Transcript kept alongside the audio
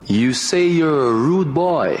You say you're a rude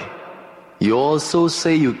boy. You also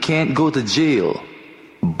say you can't go to jail.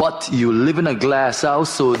 But you live in a glass house,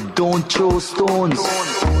 so don't throw stones.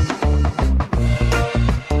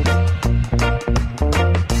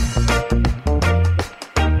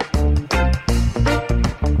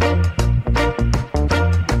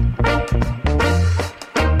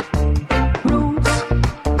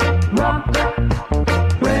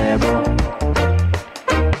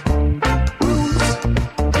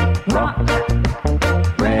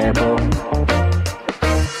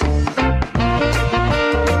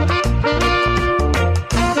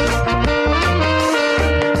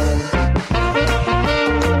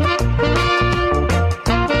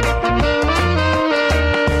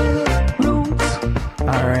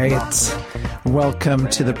 Welcome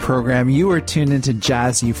to the program. You are tuned into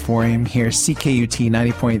Jazz Euphorium here, CKUT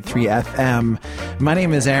 90.3 FM. My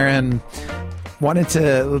name is Aaron. Wanted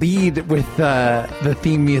to lead with the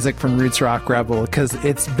theme music from Roots Rock Rebel because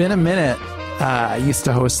it's been a minute. I used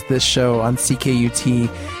to host this show on CKUT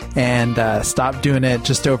and stopped doing it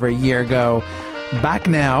just over a year ago. Back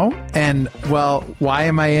now, and well, why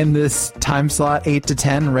am I in this time slot 8 to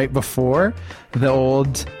 10 right before the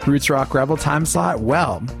old Roots Rock Rebel time slot?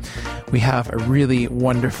 Well, we have a really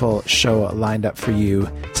wonderful show lined up for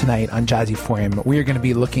you tonight on Jazz Euphorium. We are going to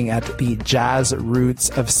be looking at the jazz roots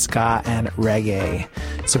of ska and reggae.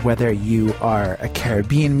 So whether you are a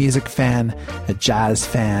Caribbean music fan, a jazz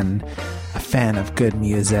fan, a fan of good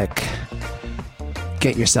music,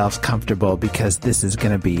 get yourselves comfortable because this is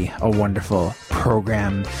going to be a wonderful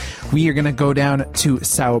program. We are going to go down to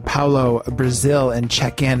Sao Paulo, Brazil, and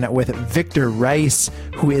check in with Victor Rice,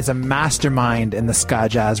 who is a mastermind in the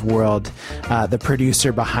Ska-Jazz world, the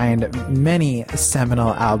producer behind many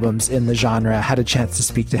seminal albums in the genre. I had a chance to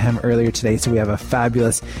speak to him earlier today, so we have a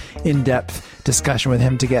fabulous, in-depth discussion with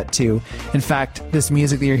him to get to. In fact, this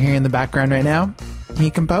music that you're hearing in the background right now, he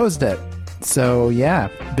composed it. So yeah,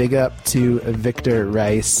 big up to Victor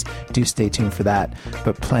Rice. Do stay tuned for that,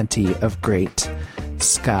 but plenty of great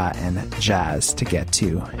ska and jazz to get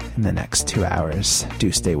to in the next 2 hours.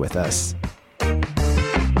 Do stay with us.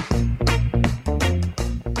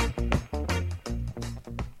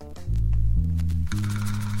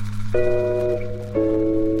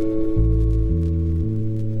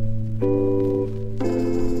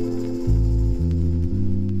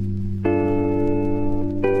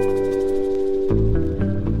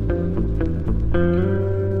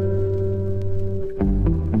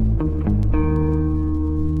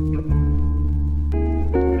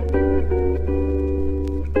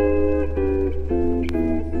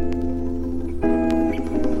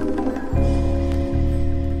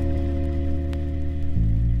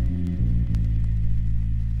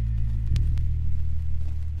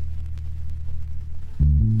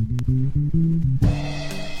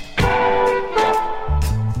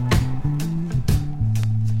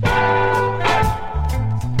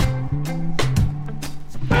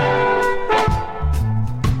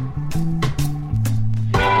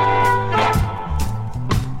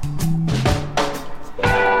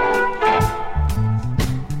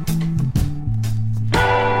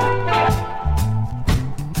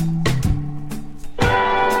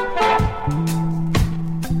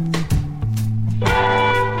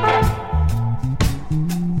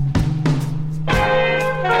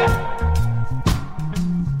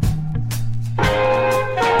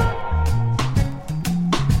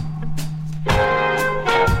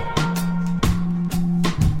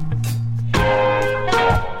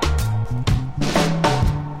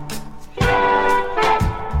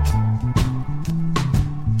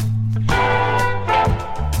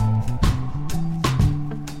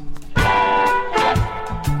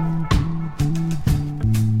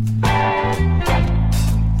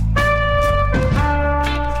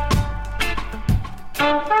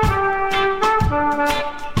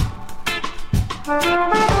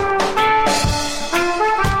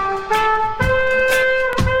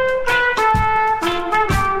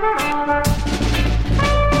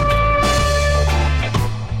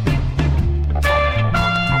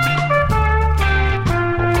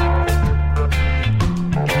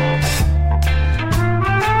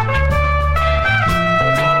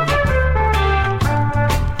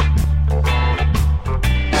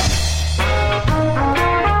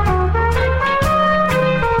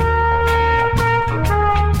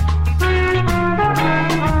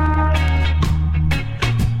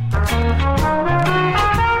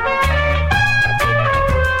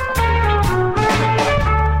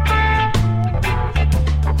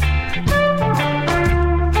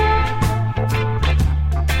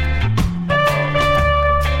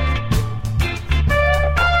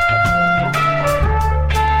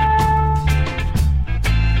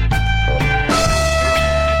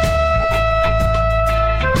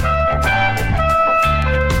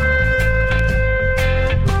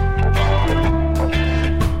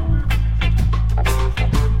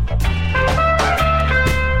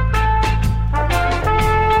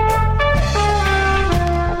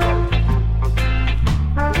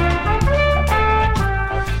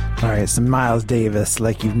 some Miles Davis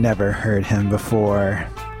like you've never heard him before.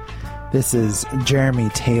 This is Jeremy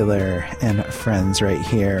Taylor and Friends right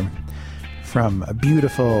here from a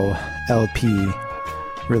beautiful LP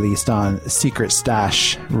released on Secret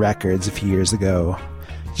Stash Records a few years ago,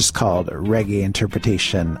 just called Reggae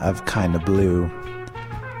Interpretation of Kinda Blue.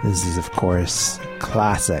 This is, of course,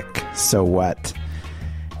 classic So What.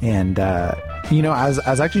 And, I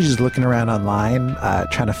was actually just looking around online,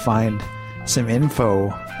 trying to find some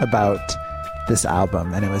info about this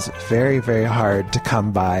album, and it was very, very hard to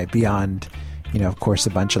come by beyond, of course, a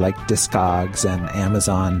bunch of like Discogs and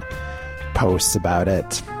Amazon posts about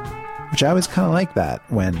it, which I always kind of like that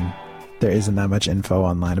when there isn't that much info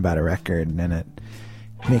online about a record, and it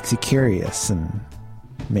makes you curious and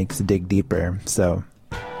makes you dig deeper. So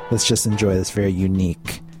let's just enjoy this very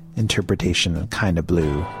unique interpretation of Kinda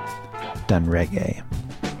Blue, done reggae.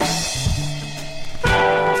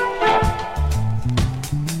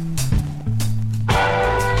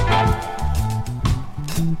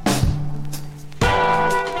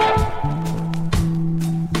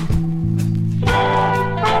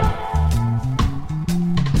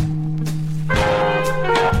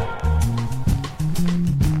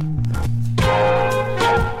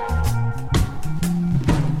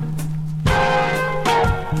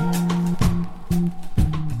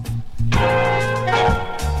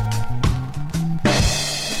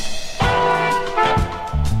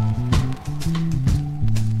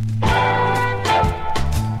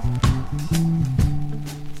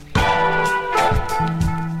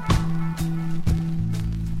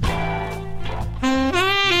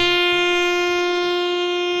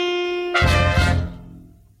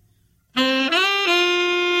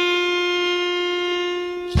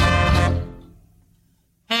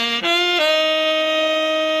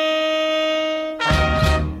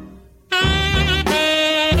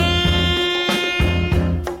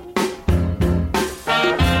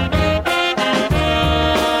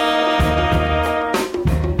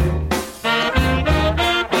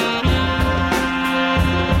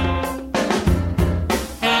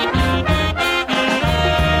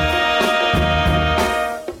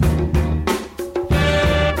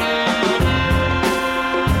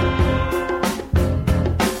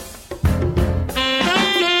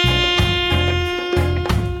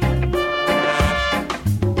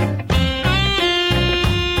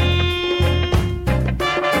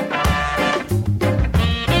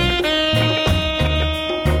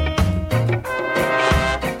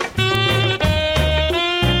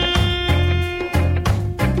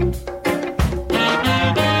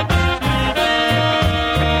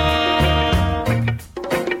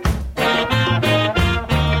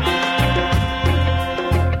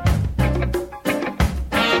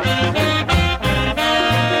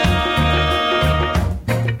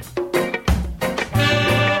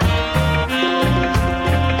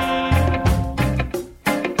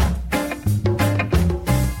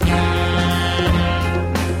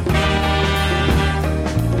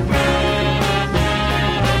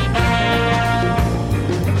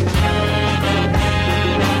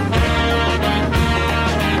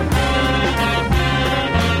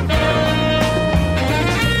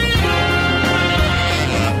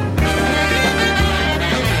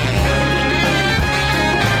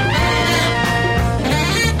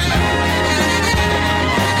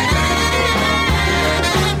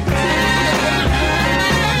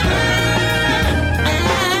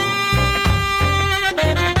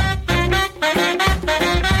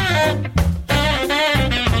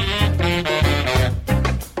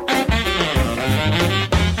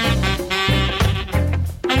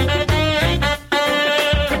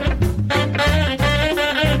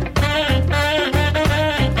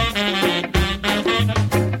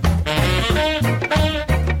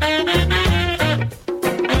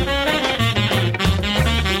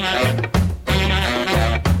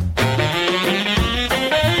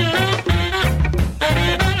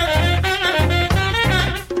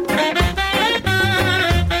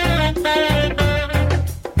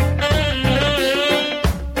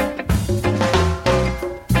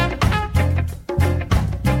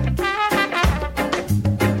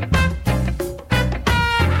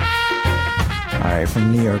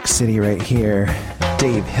 From New York City right here,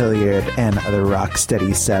 Dave Hilliard and the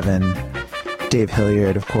Rocksteady 7. Dave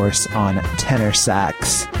Hilliard, of course, on tenor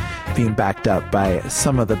sax, being backed up by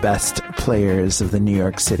some of the best players of the New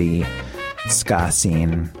York City ska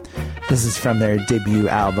scene. This is from their debut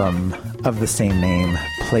album of the same name,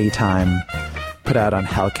 Playtime, put out on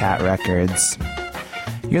Hellcat Records.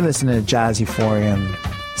 You're listening to Jazz Euphorium,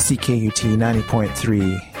 CKUT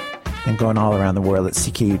 90.3, and going all around the world at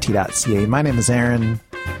ckut.ca. My name is Aaron,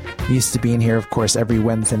 Used to being here, of course, every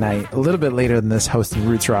Wednesday night. A little bit later than this, hosting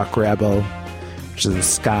Roots Rock Rebel, which is a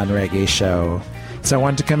ska and reggae show. So I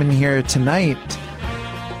wanted to come in here tonight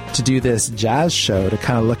to do this jazz show, to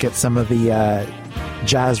kind of look at some of the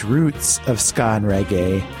jazz roots of ska and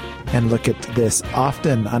reggae, and look at this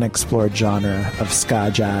often unexplored genre of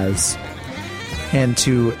ska-jazz. And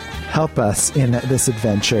to help us in this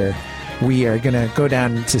adventure, we are going to go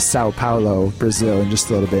down to Sao Paulo, Brazil, in just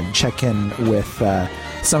a little bit and check in with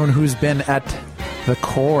someone who's been at the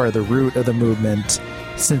core, the root of the movement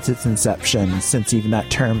since its inception, since even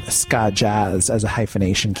that term Ska-Jazz as a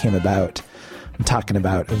hyphenation came about. I'm talking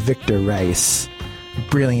about Victor Rice,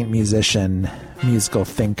 brilliant musician, musical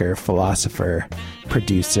thinker, philosopher,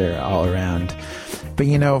 producer, all around. But,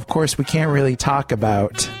 you know, of course, we can't really talk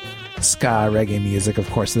about ska reggae music, of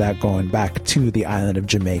course, without going back to the island of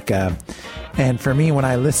Jamaica. And for me, when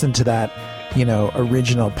I listen to that, you know,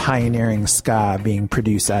 original pioneering ska being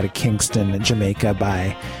produced out of Kingston, Jamaica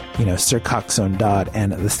by, you know, Sir Coxsone Dodd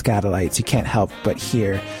and the Skatalites, you can't help but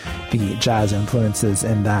hear the jazz influences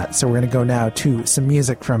in that. So we're going to go now to some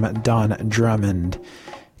music from Don Drummond.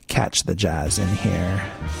 Catch the jazz in here.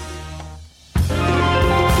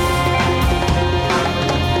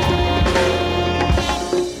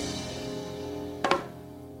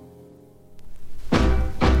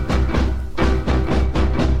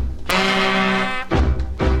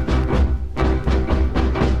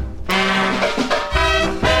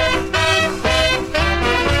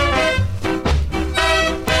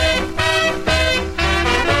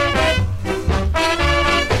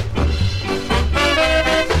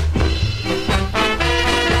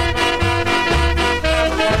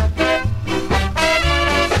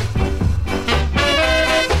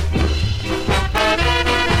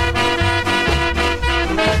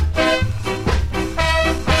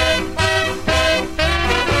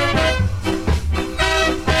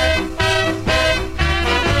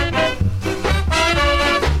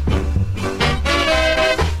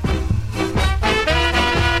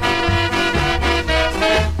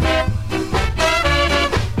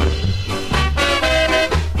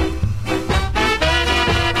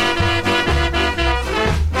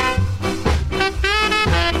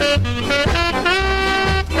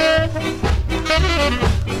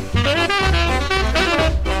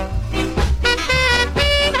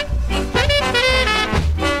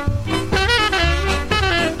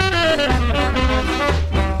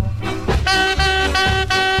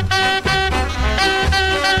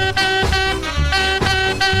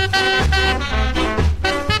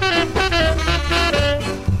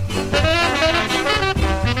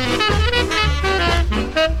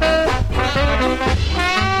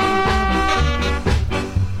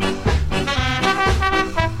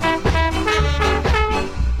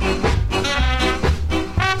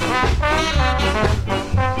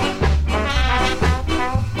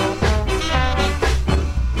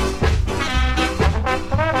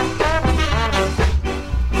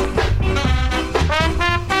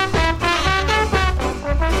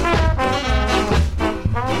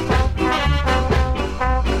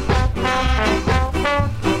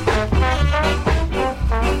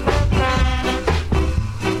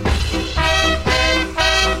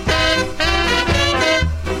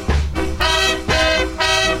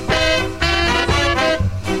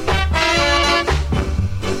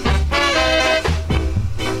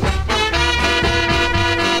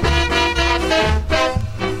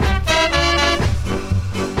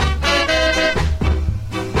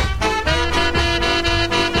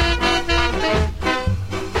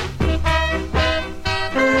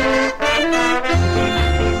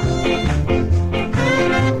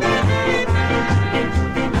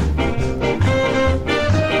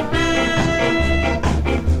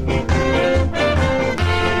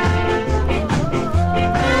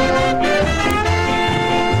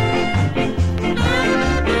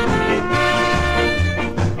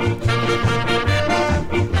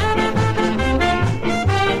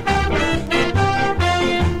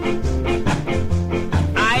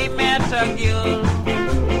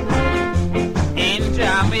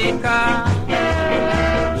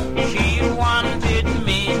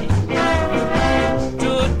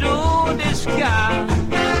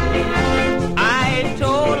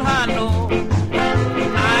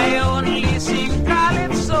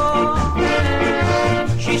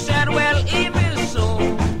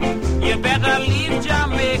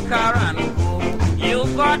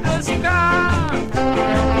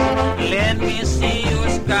 Let me see your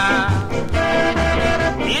scar.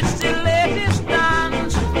 It's the latest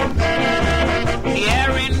dance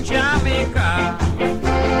here in Jamaica.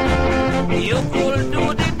 You could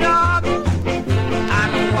do the dog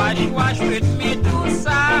and wash with me too,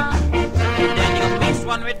 sir.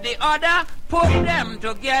 with the other, put them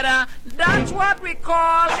together. That's what we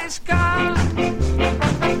call the ska.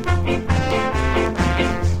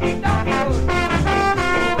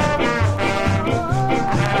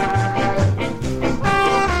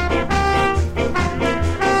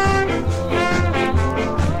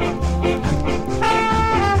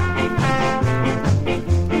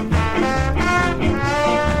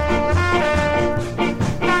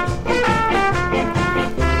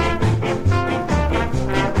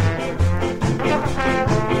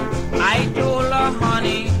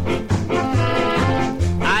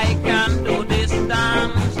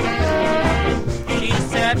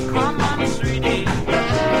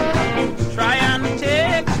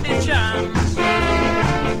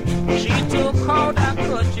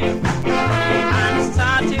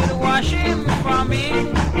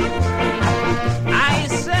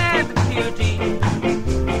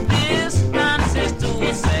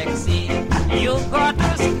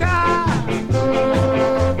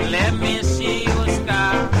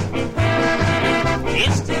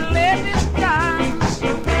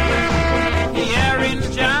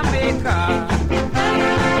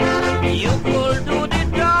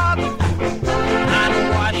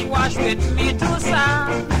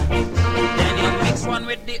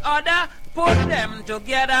 Put them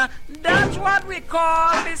together, that's what we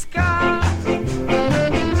call the ska.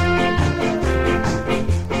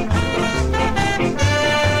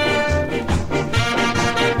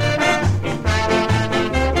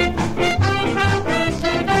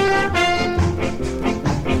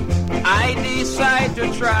 I decide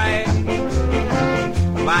to try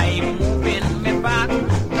by moving me back.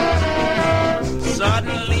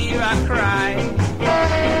 Suddenly I cry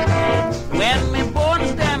when me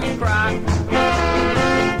bones them crack.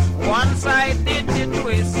 Once I did the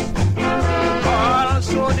twist,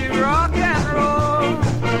 also the rock and roll.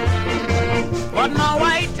 But now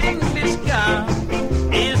I think this ska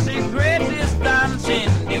is the greatest dance in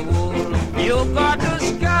the world. You got to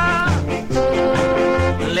ska,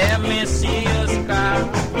 let me see you ska.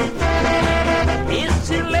 It's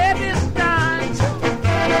the latest dance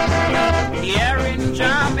here in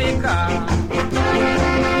Jamaica.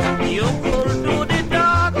 You could do the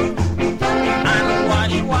dog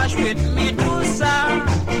and wash with me too, sir.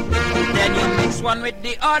 Then you mix one with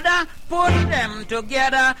the other, put them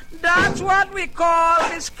together. That's what we call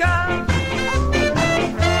the ska.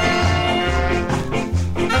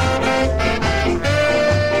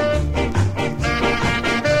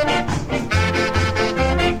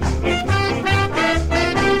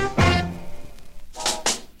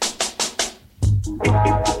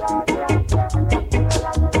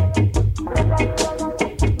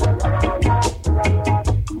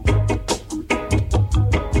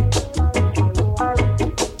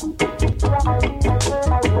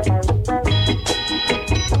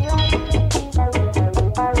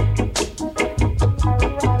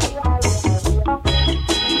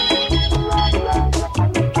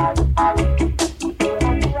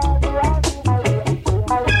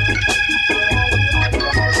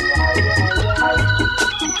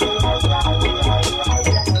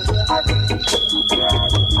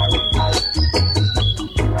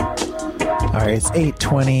 It's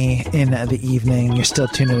 8:20 in the evening. You're still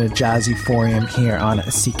tuned into Jazz Euphorium here on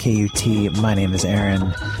CKUT. My name is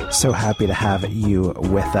Aaron. So happy to have you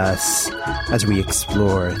with us as we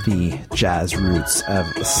explore the jazz roots of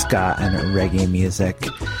ska and reggae music.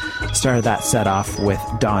 Started that set off with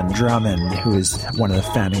Don Drummond, who is one of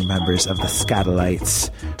the founding members of the Ska-Lights,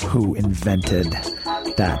 who invented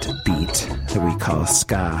that beat that we call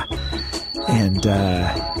ska. And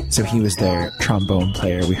so he was their trombone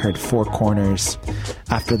player. We heard Four Corners.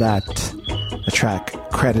 After that, a track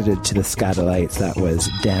credited to the Ska-Lights, that was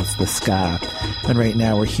Dance the Ska. And right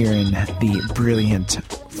now we're hearing the brilliant,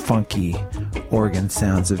 funky organ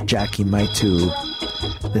sounds of Jackie Maitu.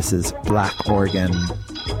 This is Black Organ.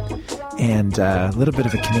 And a little bit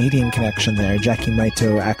of a Canadian connection there. Jackie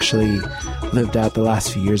Maitu actually lived out the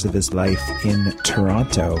last few years of his life in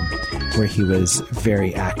Toronto, where he was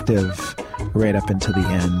very active right up until the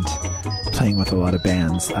end, playing with a lot of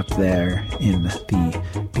bands up there in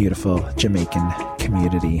the beautiful Jamaican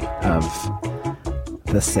community of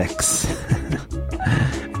the Six.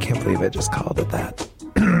 I can't believe I just called it that.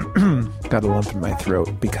 Got a lump in my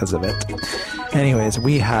throat because of it. Anyways,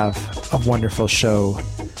 we have a wonderful show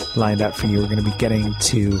lined up for you. We're going to be getting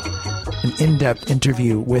to an in-depth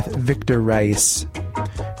interview with Victor Rice,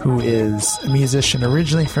 who is a musician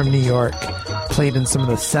originally from New York, played in some of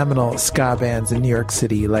the seminal ska bands in New York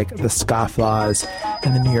City, like the Ska-Flaws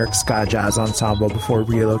and the New York Ska-Jazz Ensemble, before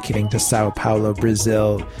relocating to Sao Paulo,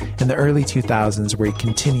 Brazil in the early 2000s, where he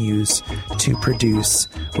continues to produce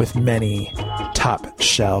with many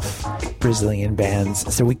top-shelf Brazilian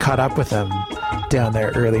bands. So we caught up with him down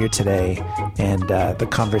there earlier today, and the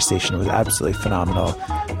conversation was absolutely phenomenal.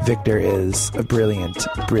 Victor is a brilliant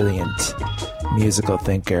musical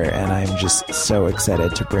thinker, and I'm just so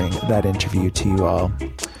excited to bring that interview to you all.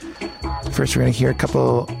 First, we're going to hear a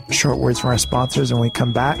couple short words from our sponsors, and when we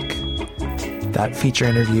come back, that feature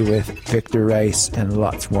interview with Victor Rice and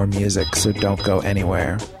lots more music, so don't go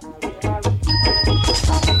anywhere.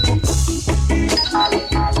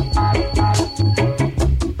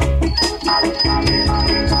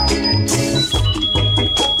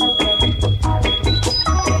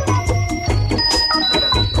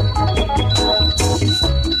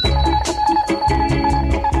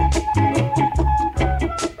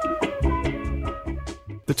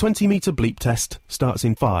 The 20-metre bleep test starts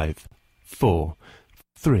in 5, 4,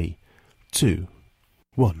 3, 2,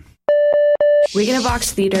 1. Wig in a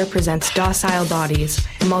Box Theatre presents Docile Bodies,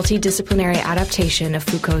 a multidisciplinary adaptation of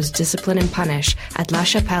Foucault's Discipline and Punish at La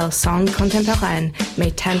Chapelle Sang Contemporaine, May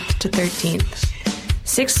 10th to 13th.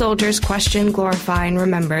 6 soldiers question, glorify, and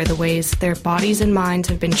remember the ways their bodies and minds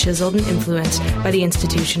have been chiseled and influenced by the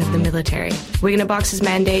institution of the military. Wig in a Box's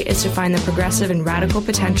mandate is to find the progressive and radical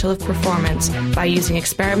potential of performance by using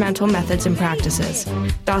experimental methods and practices.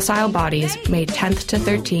 Docile Bodies, May 10th to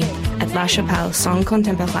 13th at La Chapelle Sang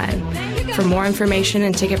Contemporaine. For more information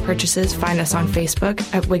and ticket purchases, find us on Facebook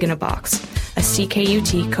at Wig in a Box, a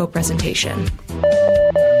CKUT co-presentation.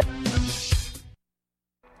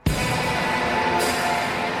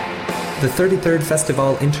 The 33rd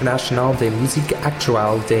Festival International de Musique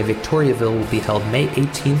Actuelle de Victoriaville will be held May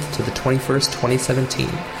 18th to the 21st, 2017.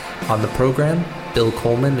 On the program, Bill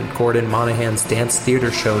Coleman and Gordon Monahan's dance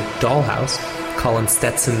theater show Dollhouse, Colin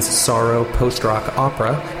Stetson's Sorrow post-rock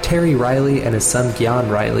opera, Terry Riley and his son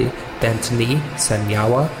Gyan Riley, Bentini,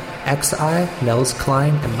 Senyawa, XI, Nels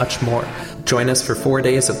Klein, and much more. Join us for 4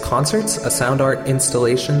 days of concerts, a sound art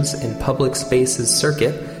installations in public spaces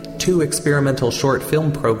circuit, 2 experimental short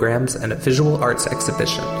film programs, and a visual arts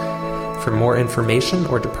exhibition. For more information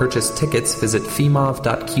or to purchase tickets, visit femov.qc.ca.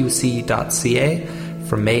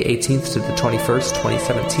 From May 18th to the 21st,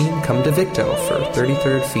 2017, come to Victo for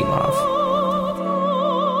 33rd FEMOV.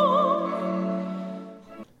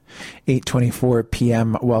 8:24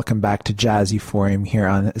 p.m. Welcome back to Jazz Euphorium here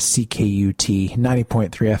on CKUT 90.3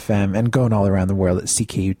 FM and going all around the world at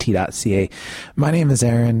ckut.ca. My name is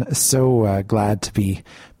Aaron. So glad to be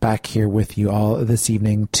back here with you all this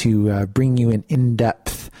evening to bring you an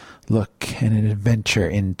in-depth look and an adventure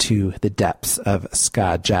into the depths of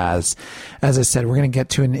Ska-Jazz. As I said, we're going to get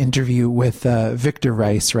to an interview with Victor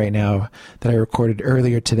Rice right now that I recorded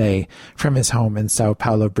earlier today from his home in Sao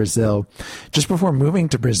Paulo, Brazil. Just before moving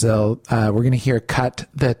to Brazil, we're going to hear a cut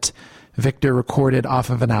that Victor recorded off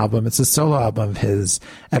of an album. It's a solo album of his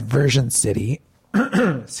at Version City.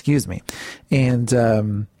 Excuse me.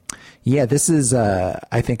 And yeah, this is,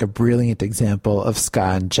 I think, a brilliant example of ska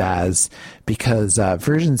and jazz because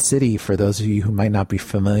Version City, for those of you who might not be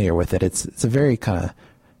familiar with it, it's a very kind of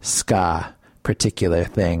ska particular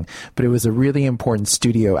thing. But it was a really important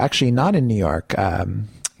studio, actually not in New York.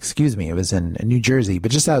 It was in New Jersey, but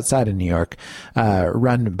just outside of New York,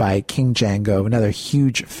 run by King Django, another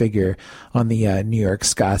huge figure on the New York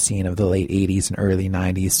ska scene of the late 80s and early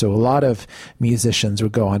 90s. So a lot of musicians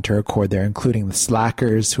would go on to record there, including the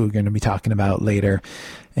Slackers, who we're going to be talking about later.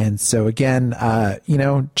 And so again,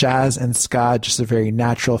 jazz and ska, just a very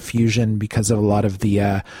natural fusion because of a lot of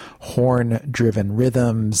the horn-driven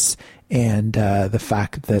rhythms and the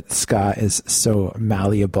fact that ska is so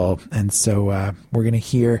malleable. And so we're going to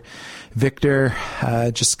hear Victor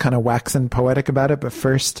just kind of waxing poetic about it. But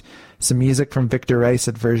first, some music from Victor Rice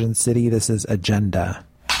at Version City. This is Agenda.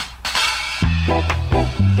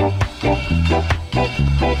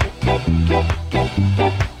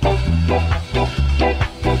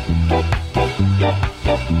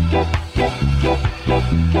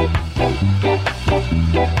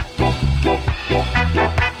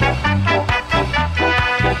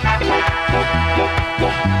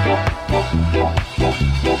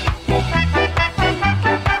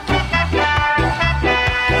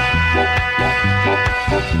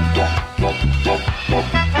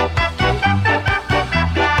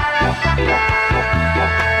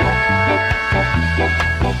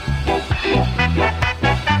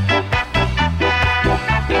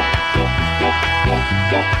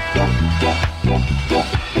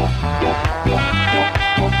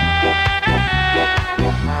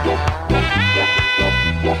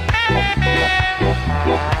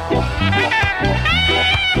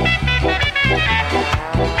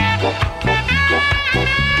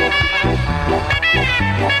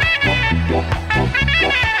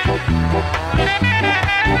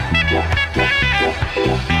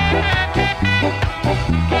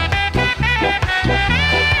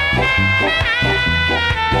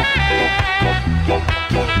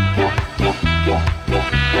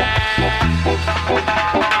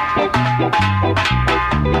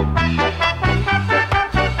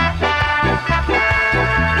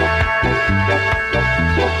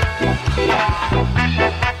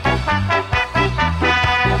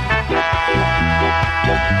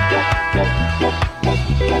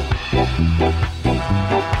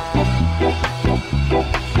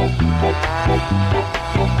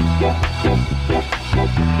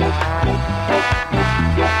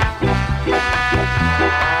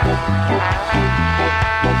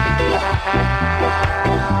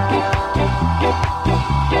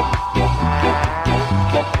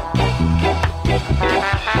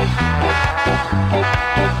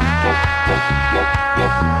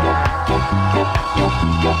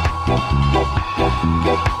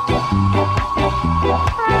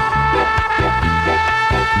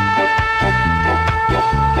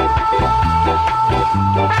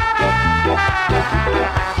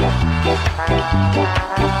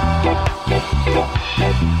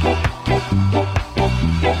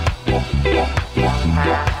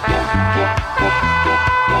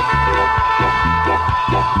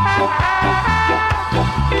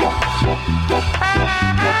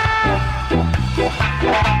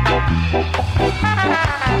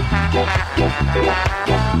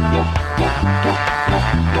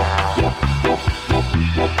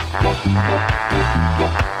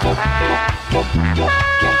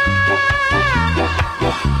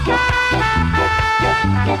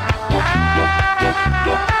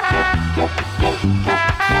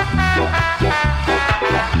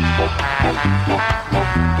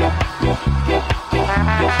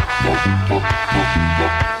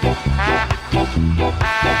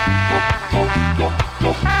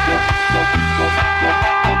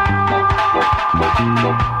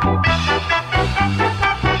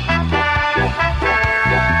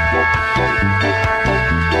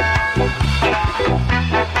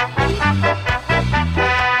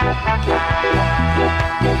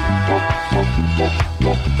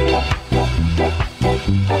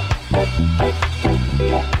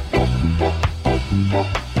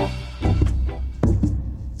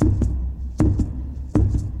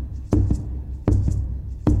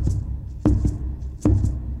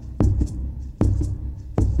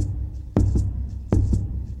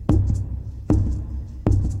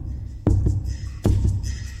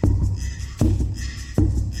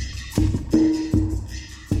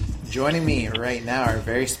 Joining me right now, our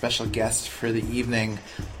very special guest for the evening,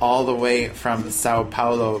 all the way from Sao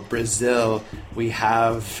Paulo, Brazil. We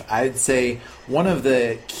have, I'd say, one of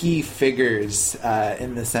the key figures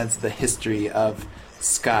in the sense of the history of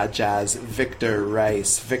Ska-Jazz, Victor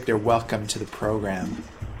Rice. Victor, welcome to the program.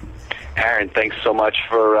 Aaron, thanks so much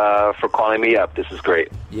for calling me up. This is great.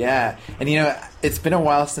 Yeah, and it's been a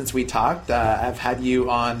while since we talked. I've had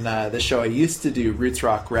you on the show. I used to do Roots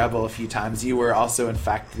Rock Rebel a few times. You were also, in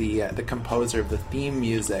fact, the composer of the theme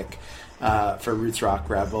music for Roots Rock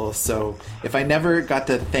Rebel. So if I never got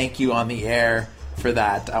to thank you on the air for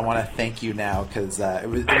that, I want to thank you now, because it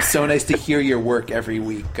was so nice to hear your work every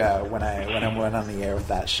week when I went on the air with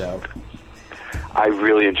that show. I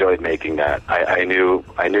really enjoyed making that. I knew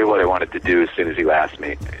what I wanted to do as soon as you asked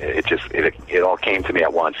me. It all came to me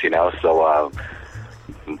at once, So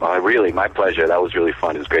really, my pleasure. That was really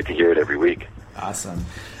fun. It was great to hear it every week. Awesome.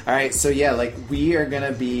 All right, so yeah, we are going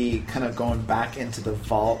to be kind of going back into the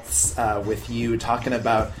vaults with you, talking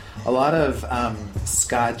about a lot of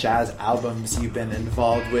ska-jazz albums you've been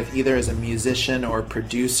involved with, either as a musician or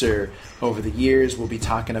producer over the years. We'll be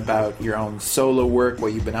talking about your own solo work,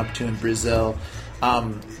 what you've been up to in Brazil.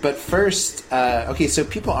 But first, okay, so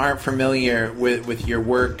people aren't familiar with your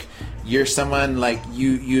work. You're someone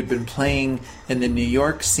you'd been playing in the New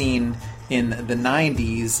York scene in the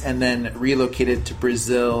 90s and then relocated to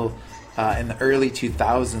Brazil in the early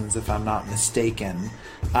 2000s, if I'm not mistaken.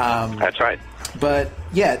 That's right. But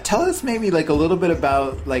yeah, tell us maybe a little bit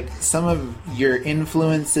about some of your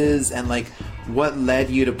influences and what led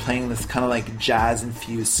you to playing this kind of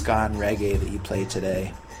jazz-infused ska and reggae that you play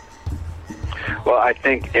today. Well, I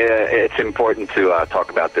think it's important to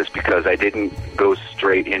talk about this because I didn't go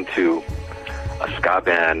straight into a ska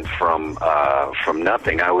band from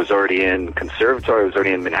nothing. I was already in conservatory. I was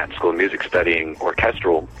already in Manhattan School of Music studying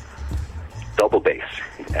orchestral double bass,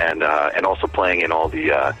 and also playing in all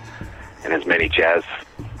the in as many jazz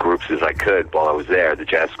groups as I could while I was there. The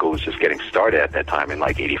jazz school was just getting started at that time in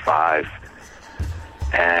 '85,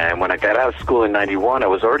 and when I got out of school in '91, I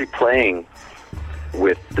was already playing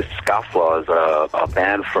with the Scofflaws, a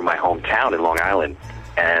band from my hometown in Long Island,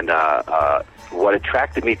 and what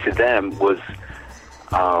attracted me to them was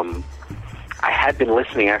I had been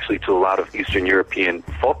listening actually to a lot of Eastern European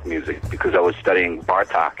folk music because I was studying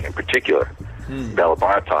Bartók in particular, Bela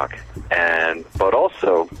Bartók, but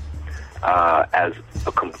also as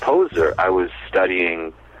a composer I was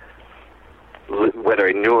studying, whether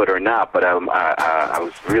I knew it or not, but I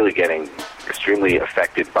was really getting extremely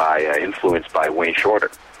affected by, influenced by Wayne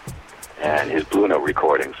Shorter and his Blue Note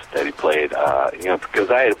recordings that he played,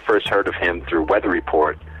 because I had first heard of him through Weather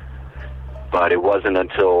Report, but it wasn't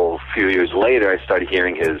until a few years later I started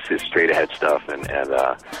hearing his straight ahead stuff and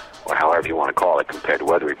or however you want to call it compared to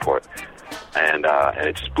Weather Report, and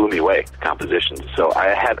it just blew me away, compositions. So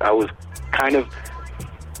I was kind of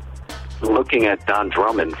looking at Don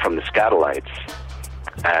Drummond from the Scatolites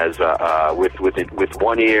as with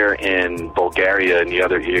one ear in Bulgaria and the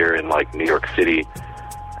other ear in New York City,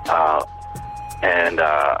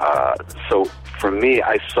 so for me,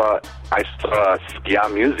 I saw ska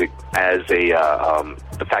music as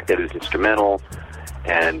the fact that it was instrumental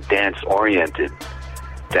and dance oriented,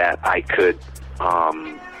 that I could.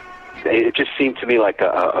 It just seemed to me like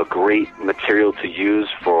a great material to use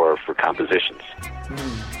for compositions.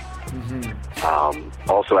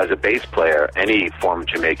 Also, as a bass player, any form of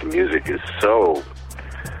Jamaican music is so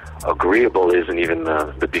agreeable. Isn't even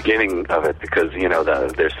the beginning of it, because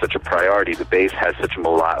there's such a priority. The bass has such a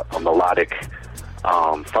melodic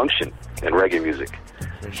function in reggae music.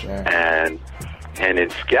 For sure. And in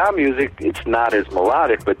ska music, it's not as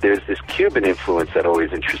melodic, but there's this Cuban influence that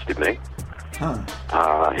always interested me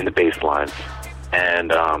in the bass lines,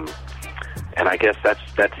 and I guess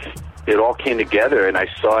that's it all came together, and I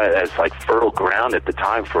saw it as fertile ground at the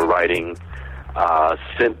time for writing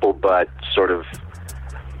simple but sort of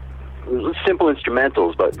simple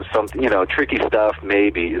instrumentals, but something tricky stuff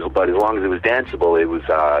maybe. But as long as it was danceable, it was.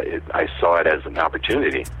 I saw it as an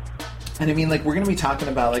opportunity. And I mean, like, we're going to be talking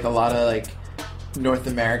about, like, a lot of, like, North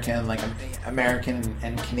American, like, American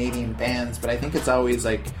and Canadian bands, but I think it's always,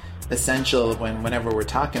 like, essential whenever we're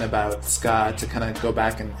talking about ska to kind of go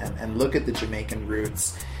back and look at the Jamaican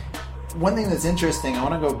roots. One thing that's interesting, I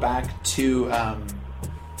want to go back to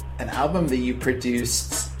an album that you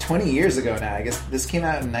produced 20 years ago now. I guess this came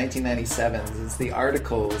out in 1997. It's The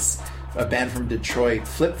Articles, a band from Detroit,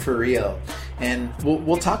 Flip for Real. And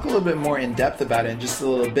we'll talk a little bit more in depth about it in just a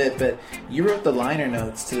little bit, but you wrote the liner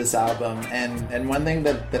notes to this album, and one thing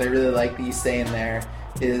that I really like that you say in there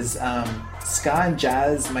is ska and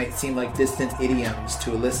jazz might seem like distant idioms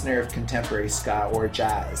to a listener of contemporary ska or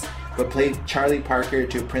jazz, but play Charlie Parker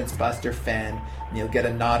to a Prince Buster fan and you'll get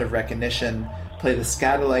a nod of recognition. Play the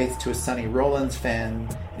Ska-Lights to a Sonny Rollins fan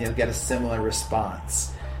and you'll get a similar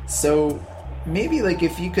response. So maybe, like,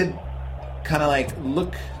 if you could kind of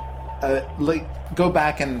go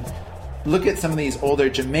back and look at some of these older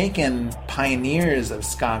Jamaican pioneers of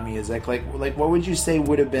ska music, like what would you say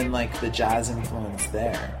would have been like the jazz influence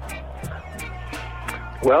there?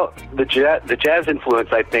 Well, the jazz influence,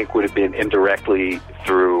 I think, would have been indirectly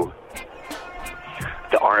through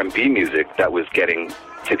the R&B music that was getting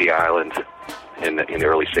to the island in the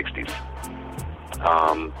early 60s.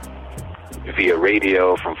 Via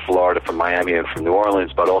radio from Florida, from Miami, and from New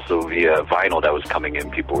Orleans, but also via vinyl that was coming in.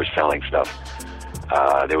 People were selling stuff.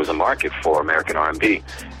 There was a market for American R&B.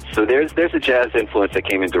 So there's a jazz influence that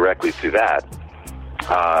came in directly through that.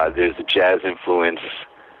 There's a jazz influence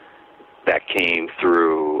that came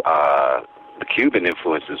through the Cuban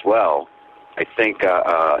influence as well. I think,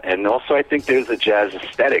 and also I think there's a jazz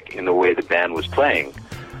aesthetic in the way the band was playing.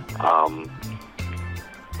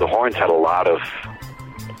 The horns had a lot of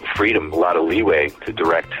freedom, a lot of leeway to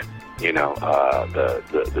direct,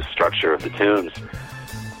 the structure of the tunes.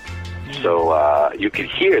 So you could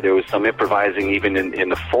hear there was some improvising even in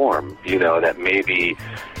the form, that maybe,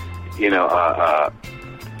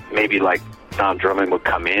 maybe like Don Drummond would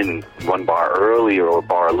come in one bar early or a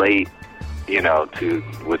bar late,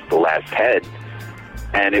 with the last head.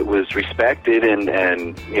 And it was respected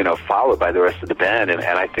and followed by the rest of the band. And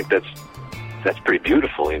I think that's pretty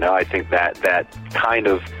beautiful, I think that kind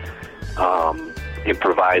of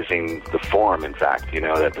improvising the form, in fact,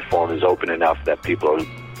 that the form is open enough that people are,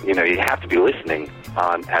 you have to be listening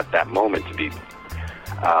at that moment to be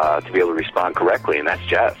able to respond correctly, and that's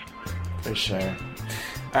jazz. For sure.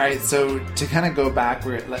 All right, so to kind of go back,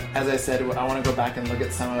 as I said, I want to go back and look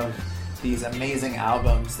at some of these amazing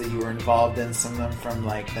albums that you were involved in, some of them from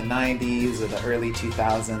like the 90s or the early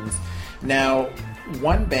 2000s. Now,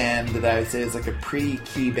 one band that I would say is like a pretty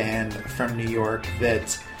key band from New York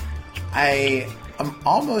that I'm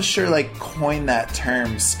almost sure like coined that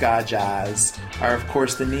term Ska-Jazz are, of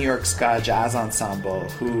course, the New York Ska-Jazz Ensemble,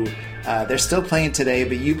 who they're still playing today,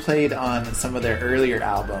 but you played on some of their earlier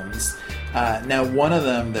albums. Now, one of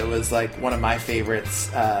them that was like one of my favorites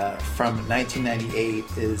from 1998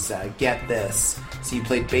 is Get This. So you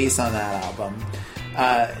played bass on that album.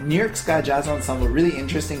 New York Ska-Jazz Ensemble, really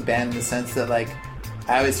interesting band in the sense that, like,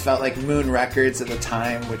 I always felt like Moon Records at the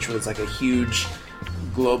time, which was like a huge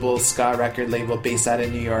global ska record label based out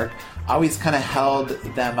of New York, always kind of held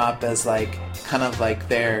them up as like kind of like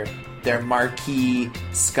their marquee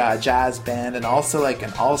ska jazz band, and also like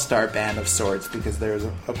an all-star band of sorts, because there's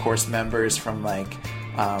of course members from like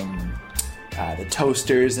the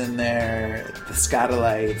Toasters in there, the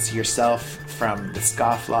Ska-Lights, yourself from the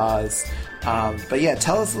Scofflaws. But yeah,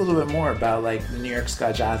 tell us a little bit more about like the New York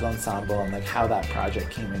Ska-Jazz Ensemble and like how that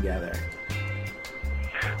project came together.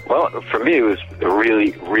 Well, for me, it was a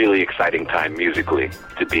really, really exciting time musically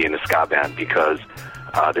to be in a ska band, because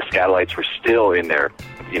the Ska-Lights were still in their,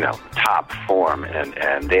 top form,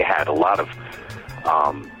 and they had a lot of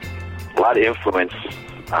influence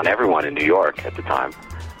on everyone in New York at the time,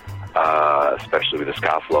 especially with the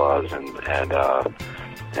Scofflaws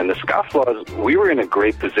and the Scofflaws. We were in a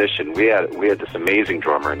great position. We had this amazing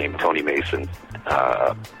drummer named Tony Mason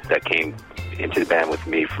that came into the band with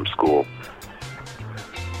me from school.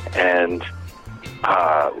 And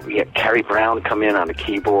we had Carrie Brown come in on the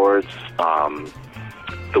keyboards.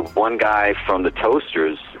 The one guy from the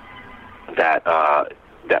Toasters that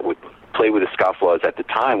would play with the Scofflaws at the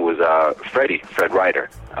time was Fred Ryder,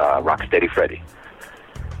 Rocksteady Freddie,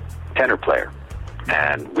 tenor player.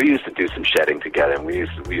 And we used to do some shedding together, and we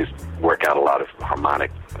used to work out a lot of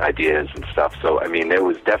harmonic ideas and stuff. So, I mean, there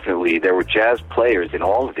were jazz players in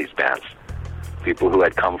all of these bands, people who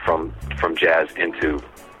had come from jazz into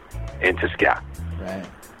ska. Right.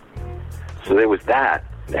 So there was that.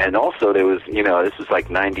 And also there was, this was like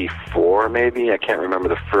 94 maybe, I can't remember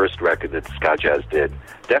the first record that Ska-Jazz did.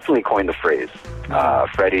 Definitely coined the phrase.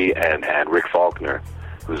 Freddie and Rick Faulkner,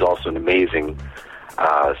 who's also an amazing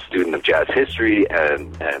student of jazz history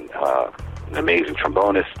and an amazing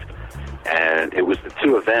trombonist. And it was the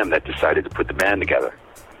two of them that decided to put the band together.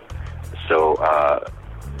 So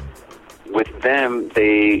with them,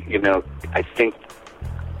 they, I think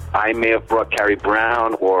I may have brought Carrie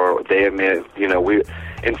Brown, or they may have,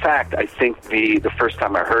 in fact, I think the first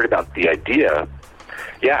time I heard about the idea,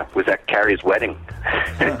 was at Carrie's wedding.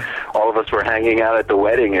 All of us were hanging out at the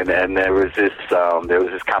wedding, and there was this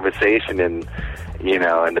conversation in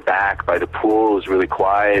the back by the pool. It was really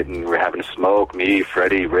quiet, and we're having a smoke, me,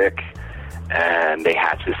 Freddie, Rick, and they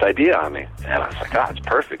hatched this idea on me. And I was like, it's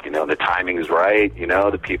perfect, the timing is right,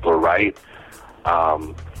 the people are right.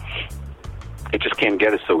 It just came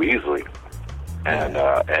together so easily.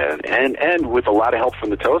 And with a lot of help from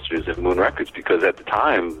the Toasters at Moon Records, because at the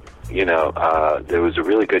time, there was a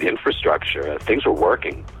really good infrastructure. Things were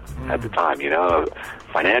working at the time,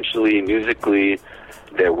 financially, musically.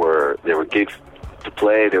 There were gigs to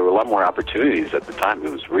play. There were a lot more opportunities at the time.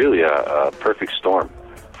 It was really a perfect storm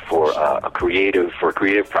for a creative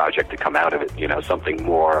project to come out of it. Something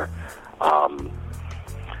more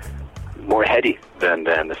heady than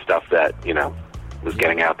the stuff that was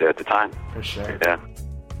getting out there at the time. For sure. Yeah.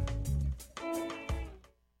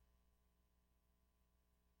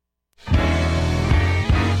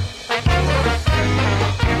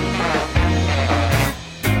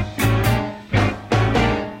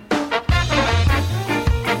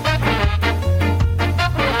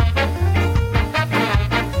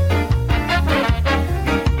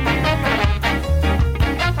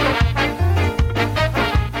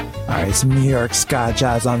 Some New York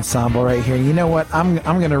Ska-Jazz ensemble right here. You know what? I'm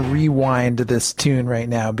going to rewind this tune right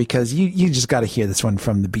now because you just got to hear this one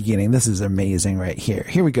from the beginning. This is amazing right here.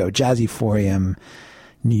 Here we go. Jazz Euphorium,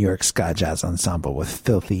 New York Ska-Jazz ensemble with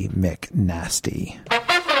Filthy Mick Nasty.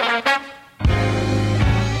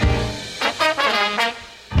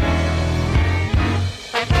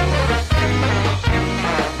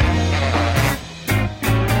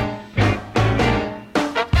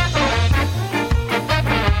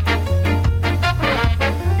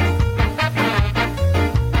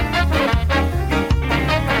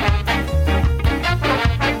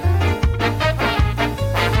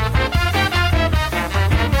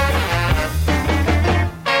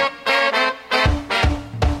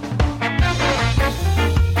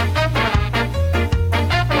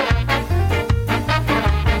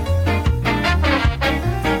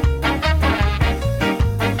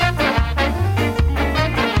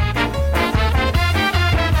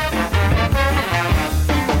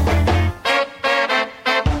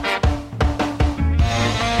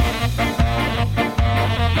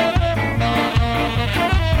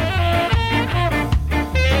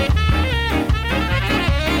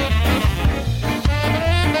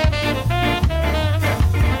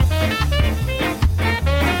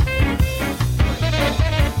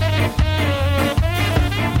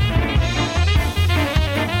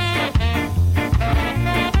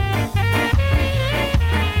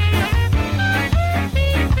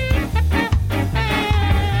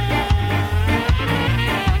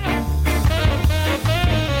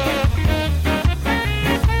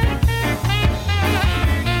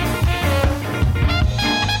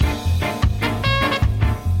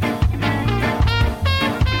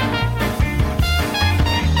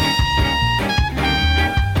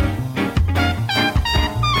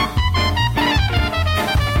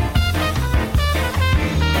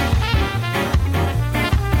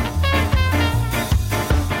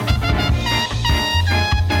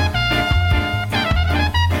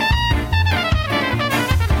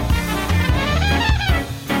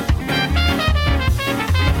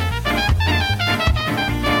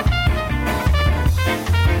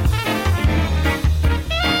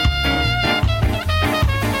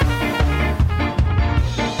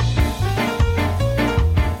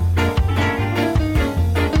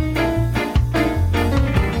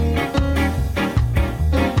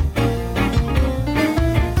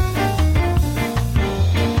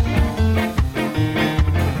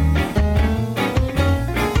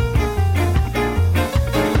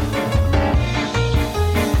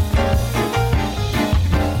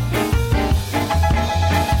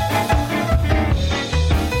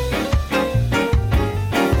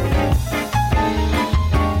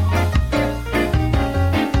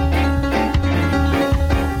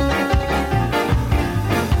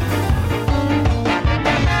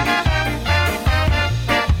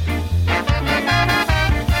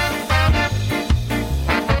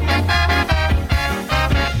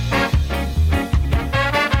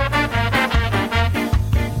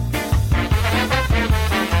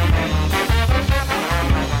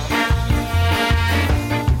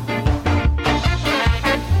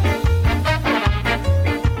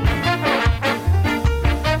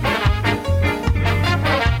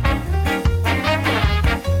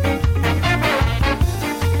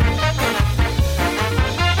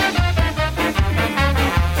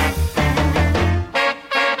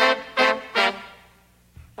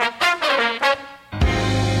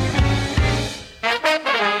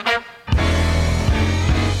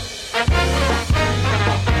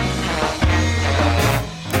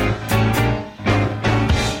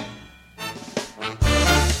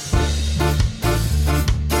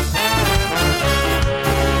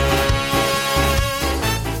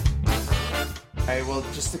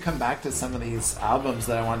 come back to some of these albums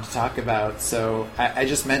that I wanted to talk about. So I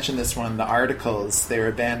just mentioned this one, The Articles. They were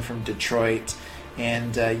a band from Detroit,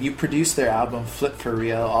 and you produced their album Flip for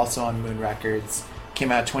Real, also on Moon Records.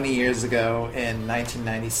 Came out 20 years ago in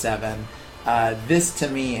 1997. This, to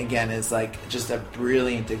me, again, is like just a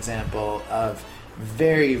brilliant example of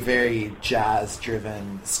very, very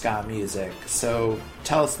jazz-driven ska music. So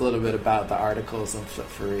tell us a little bit about The Articles and Flip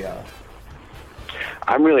for Real.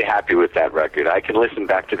 I'm really happy with that record. I can listen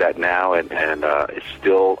back to that now, and I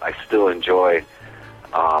still enjoy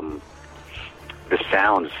the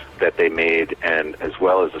sounds that they made, and as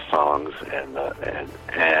well as the songs, and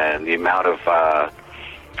the amount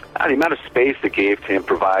of space they gave to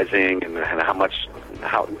improvising, and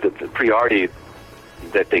how the priority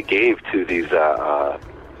that they gave to these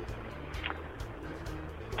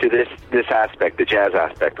to this aspect, the jazz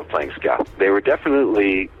aspect of playing ska. They were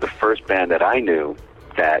definitely the first band that I knew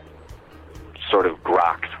that sort of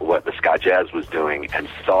grokked what the Ska-Jazz was doing and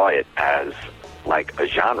saw it as like a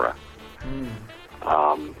genre.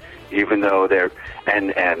 Even though they're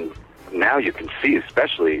and now you can see,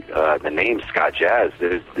 especially the name Ska-Jazz,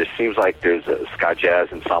 there seems like there's a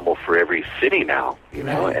Ska-Jazz ensemble for every city now, you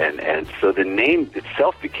know, and so the name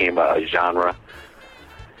itself became a genre.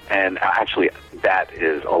 And actually,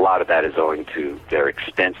 a lot of that is owing to their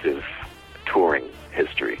extensive touring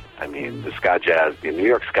history. I mean, the Ska-Jazz, the New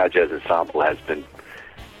York Ska-Jazz ensemble has been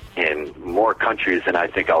in more countries than I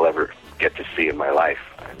think I'll ever get to see in my life.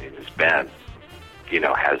 I mean, this band, you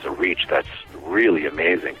know, has a reach that's really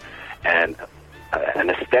amazing. And an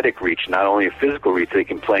aesthetic reach, not only a physical reach, they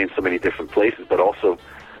can play in so many different places, but also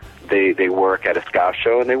they work at a ska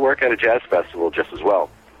show and they work at a jazz festival just as well.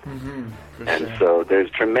 And so there's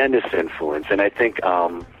tremendous influence. And I think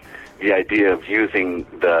the idea of using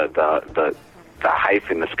the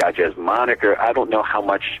hyphen, the Ska-Jazz moniker, I don't know how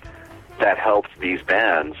much that helped these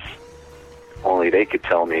bands. Only they could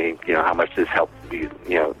tell me, you know, how much this helped these,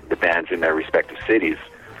 you know, the bands in their respective cities.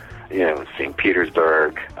 You know, St.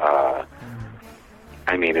 Petersburg. I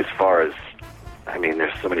mean, there's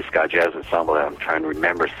so many Ska-Jazz ensembles. I'm trying to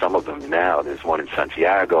remember some of them now. There's one in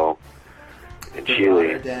Santiago, in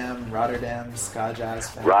Chile. Rotterdam Ska-Jazz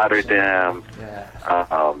Foundation. Rotterdam.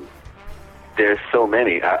 Yeah. There's so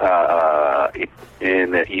many.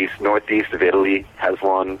 In the northeast of Italy has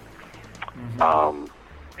one.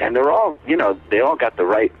 And they're all, you know, they all got the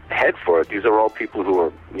right head for it. These are all people who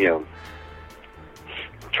are, you know,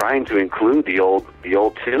 trying to include the old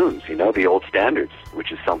tunes, you know, the old standards,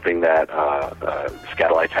 which is something that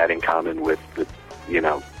Skatalites had in common with you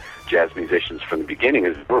know, jazz musicians from the beginning,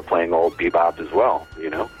 is we're playing old bebop as well, you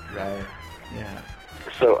know. Right. Yeah.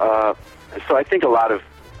 So I think a lot of,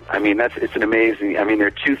 I mean, it's an amazing. I mean,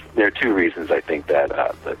 there are two reasons I think that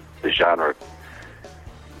the genre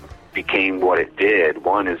became what it did.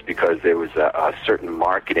 One is because there was a certain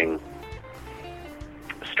marketing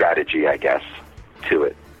strategy, I guess, to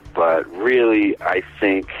it. But really, I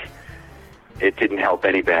think it didn't help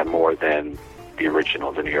any band more than the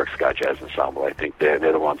original, the New York Ska-Jazz Ensemble. I think they're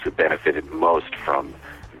the ones who benefited most from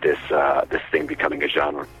this thing becoming a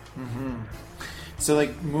genre. So,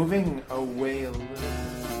 like, moving away a little...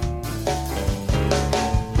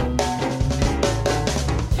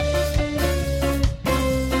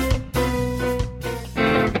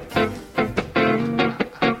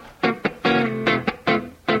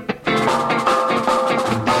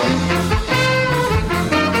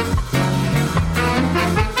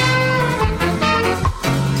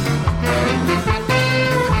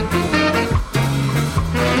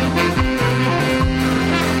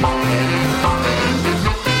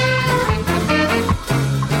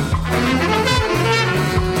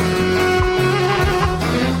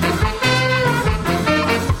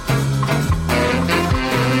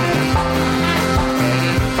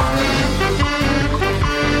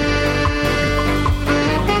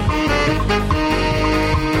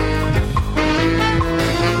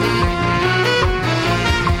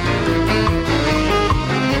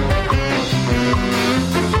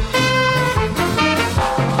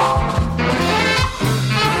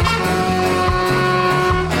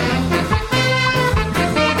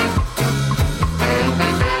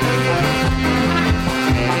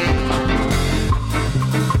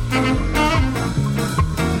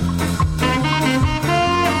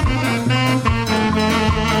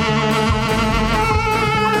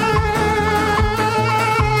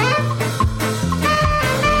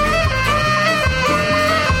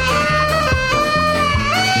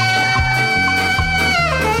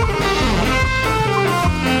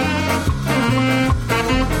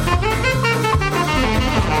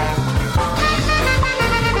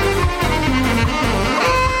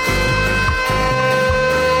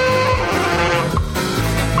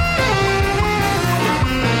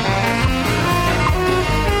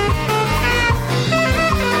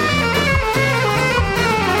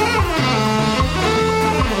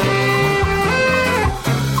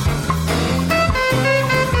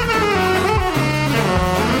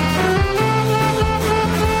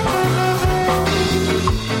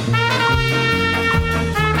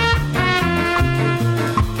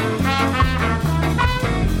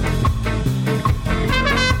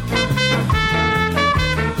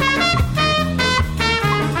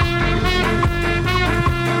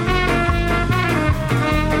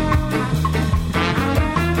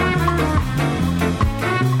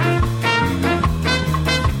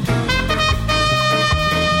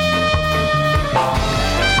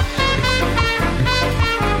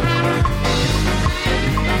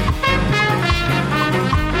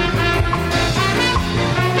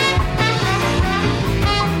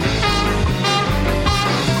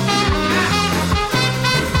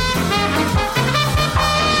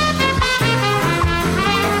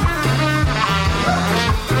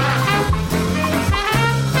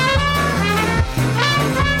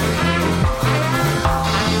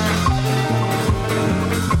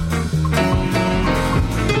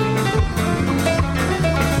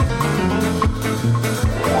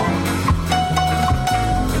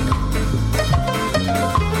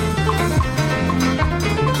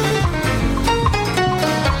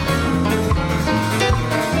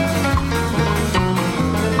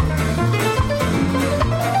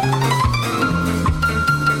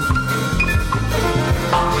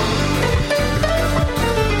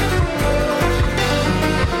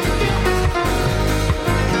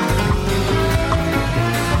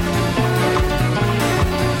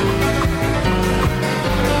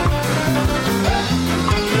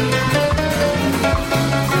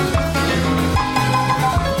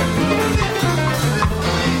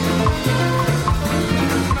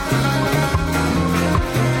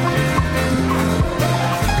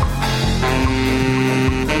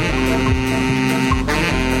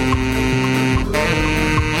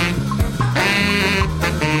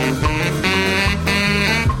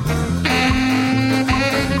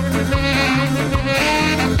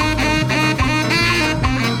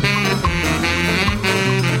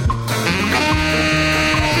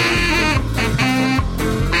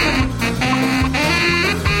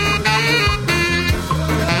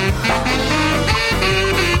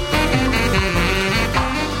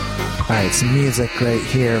 some music right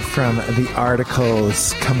here from the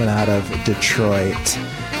Articles coming out of Detroit.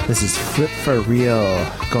 This is Flip for Real,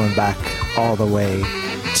 going back all the way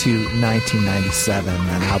to 1997,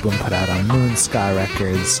 an album put out on Moon Ska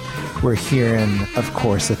Records. We're hearing, of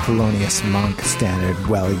course, the Thelonious Monk standard,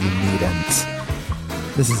 Well You Needn't.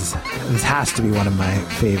 This has to be one of my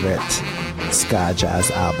favorite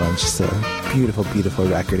Ska-Jazz albums. Just a beautiful, beautiful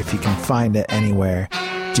record. If you can find it anywhere,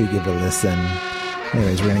 do give a listen.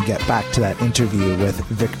 Anyways, we're going to get back to that interview with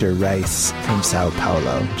Victor Rice from Sao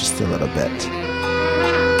Paulo just a little bit.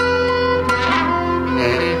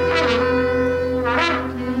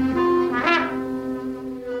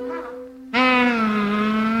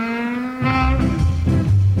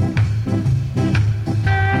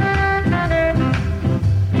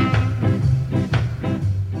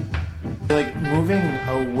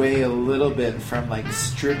 From like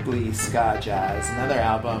strictly Ska-Jazz, another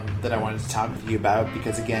album that I wanted to talk with you about,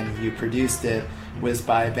 because again you produced it, was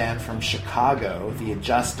by a band from Chicago, the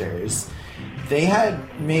Adjusters. They had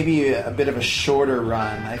maybe a bit of a shorter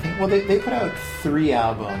run, I think. Well, they put out 3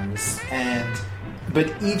 albums, but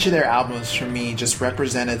each of their albums for me just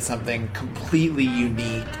represented something completely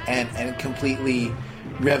unique and completely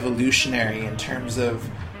revolutionary in terms of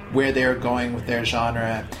where they're going with their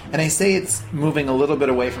genre. And I say it's moving a little bit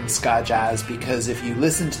away from Ska-Jazz because if you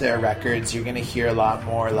listen to their records, you're going to hear a lot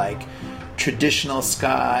more like traditional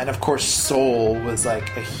ska, and of course soul was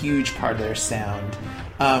like a huge part of their sound.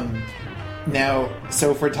 Now,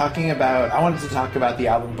 so if we're talking about, I wanted to talk about the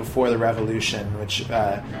album Before the Revolution, which,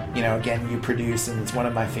 again, you produced, and it's one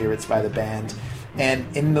of my favorites by the band. And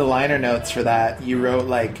in the liner notes for that, you wrote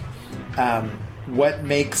like, what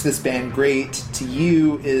makes this band great to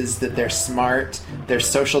you is that they're smart, they're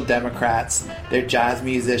social democrats, they're jazz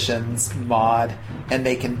musicians, mod, and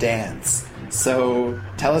they can dance. So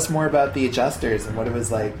tell us more about the Adjusters and what it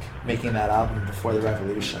was like making that album Before the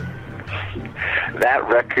Revolution. That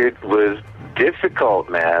record was difficult,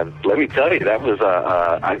 man. Let me tell you, that was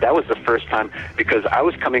the first time, because I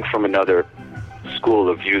was coming from another school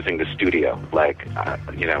of using the studio. Like,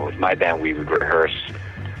 with my band, we would rehearse.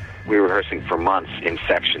 We were rehearsing for months in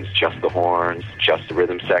sections, just the horns, just the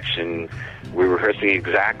rhythm section. We were rehearsing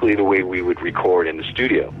exactly the way we would record in the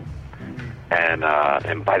studio. And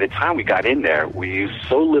by the time we got in there, we used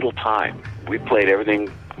so little time. We played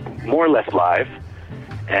everything more or less live,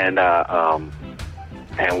 and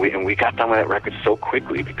we got done with that record so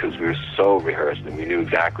quickly because we were so rehearsed and we knew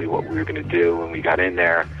exactly what we were going to do. And we got in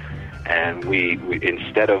there, and we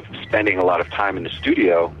instead of spending a lot of time in the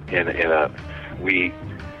studio, we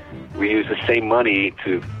used the same money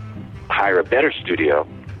to hire a better studio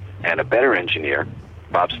and a better engineer.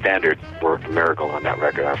 Bob Standard worked a miracle on that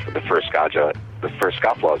record, for the first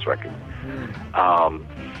Scofflaws record.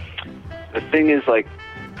 The thing is, like,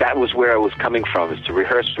 that was where I was coming from, is to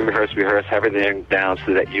rehearse everything down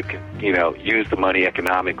so that you can, use the money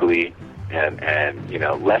economically and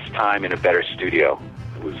less time in a better studio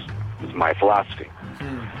was my philosophy.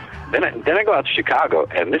 Then I go out to Chicago,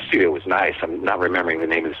 and this studio was nice. I'm not remembering the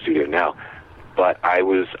name of the studio now, but I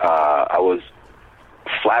was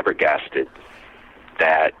flabbergasted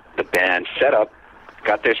that the band set up,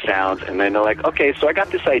 got their sounds, and then they're like, okay, so I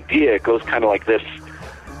got this idea. It goes kind of like this,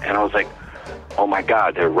 and I was like, oh my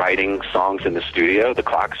God, they're writing songs in the studio. The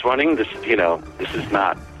clock's running. This is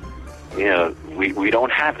not. We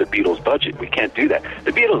don't have the Beatles budget. We can't do that.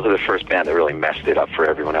 The Beatles are the first band that really messed it up for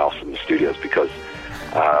everyone else in the studios because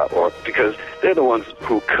they're the ones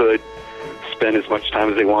who could spend as much time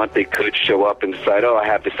as they want. They could show up and decide, oh, I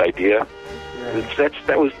have this idea. Right.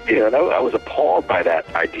 I was appalled by that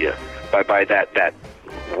idea, by that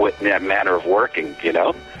manner of working.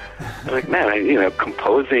 I'm like, man,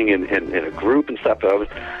 composing in a group and stuff. I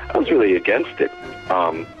was really against it.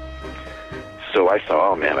 So I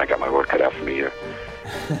saw, oh man, I got my work cut out for me here.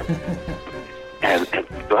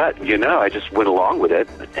 But I just went along with it,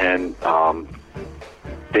 and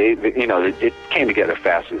it came together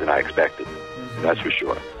faster than I expected. That's for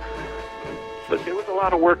sure. But there was a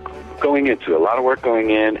lot of work going into it,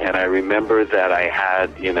 and I remember that I had,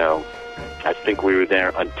 I think we were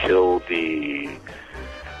there until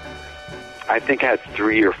I think I had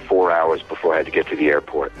 3 or 4 hours before I had to get to the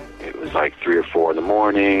airport. It was like 3 or 4 in the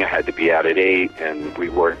morning. I had to be out at 8, and we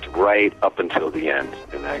worked right up until the end.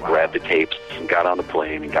 And I grabbed the tapes and got on the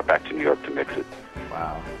plane and got back to New York to mix it.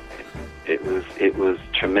 Wow. It was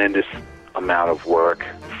tremendous amount of work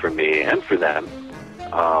for me and for them.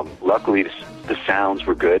 Luckily, the sounds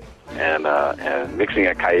were good, and mixing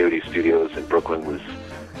at Coyote Studios in Brooklyn was,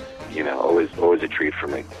 always a treat for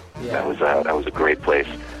me. Yeah. That was a great place.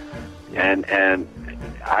 And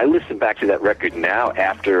I listen back to that record now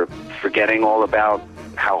after forgetting all about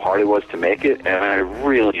how hard it was to make it, and I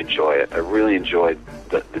really enjoy it. I really enjoyed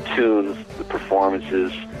the tunes, the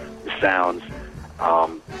performances, the sounds.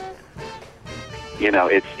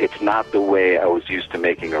 It's not the way I was used to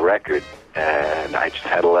making a record, and I just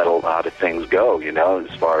had to let a lot of things go,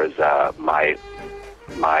 as far as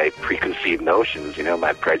my preconceived notions,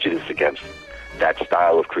 my prejudice against that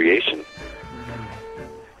style of creation.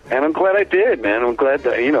 And I'm glad I did, man. I'm glad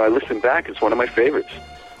that, I listened back. It's one of my favorites.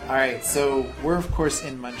 All right, so we're, of course,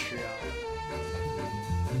 in Montreal.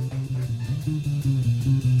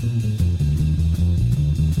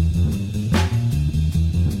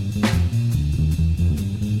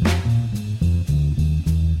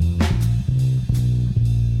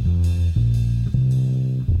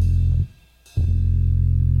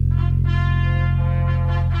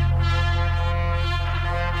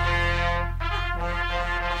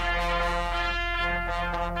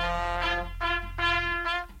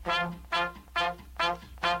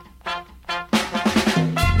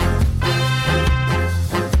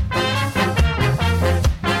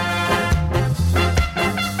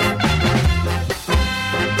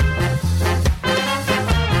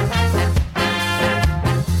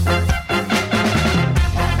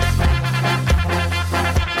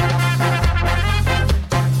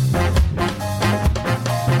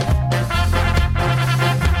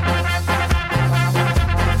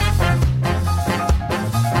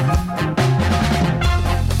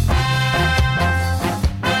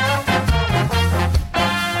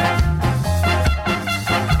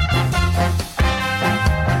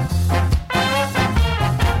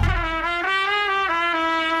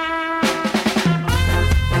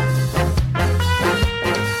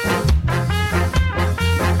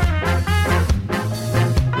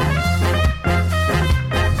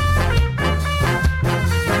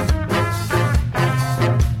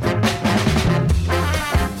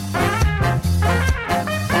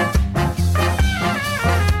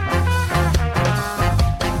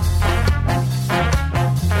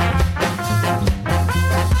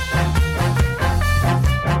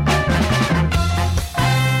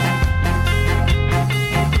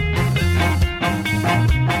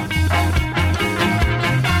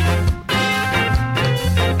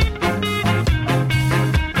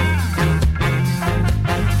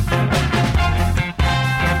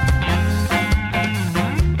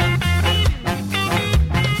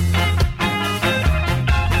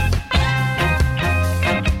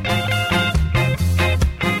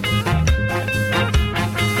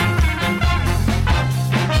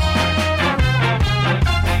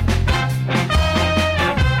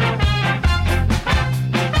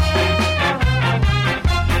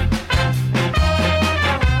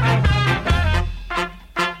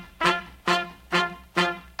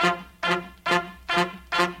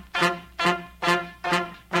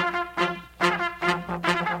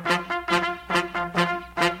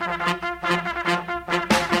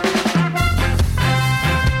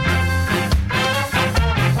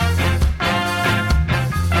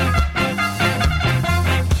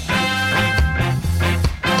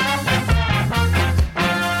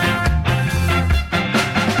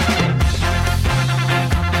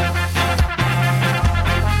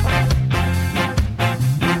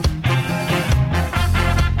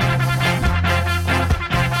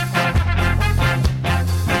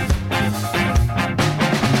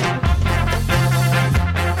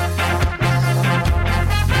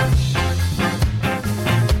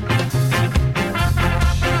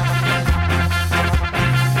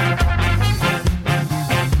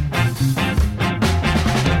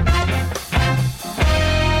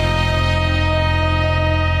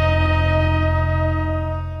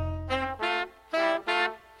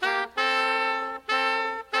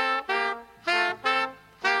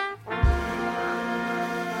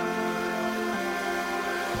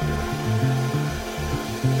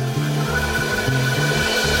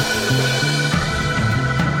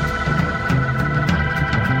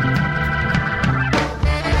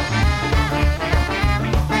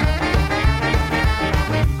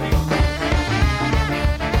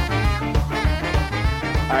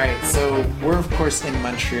 course, in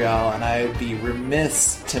Montreal, and I would be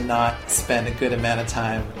remiss to not spend a good amount of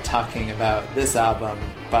time talking about this album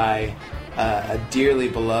by a dearly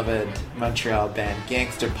beloved Montreal band,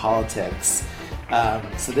 Gangster Politics.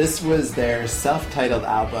 So this was their self-titled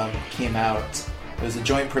album, came out. It was a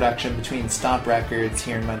joint production between Stomp Records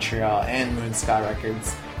here in Montreal and Moon Ska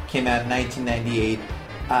Records. Came out in 1998.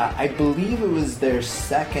 I believe it was their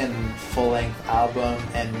second full-length album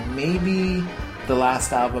and maybe the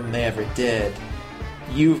last album they ever did.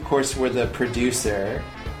 You, of course, were the producer.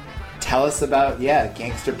 tell us about,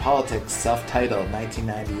 Gangster Politics, self-titled,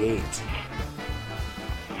 1998.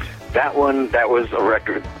 That was a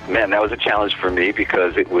record. Man, that was a challenge for me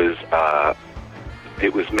because it was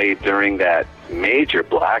made during that major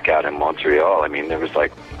blackout in Montreal. I mean, there was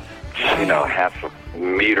like, half a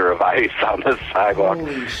meter of ice on the sidewalk.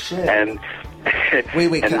 Holy shit. And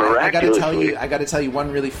wait, and I gotta tell you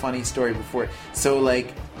one really funny story before. So,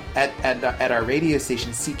 like, at our radio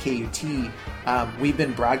station, CKUT, we've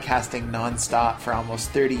been broadcasting nonstop for almost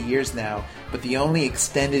 30 years now, but the only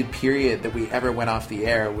extended period that we ever went off the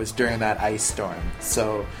air was during that ice storm.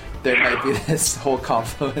 So there might be this whole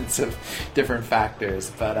confluence of different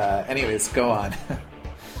factors. But anyways, go on.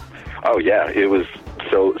 Oh, yeah, it was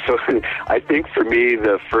so I think for me,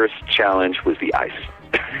 the first challenge was the ice.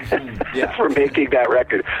 For making that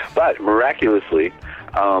record. But miraculously,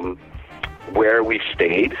 where we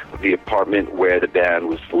stayed, the apartment where the band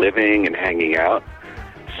was living and hanging out,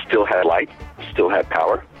 still had light, still had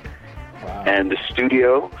power. Wow. And the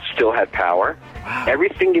studio still had power. Wow.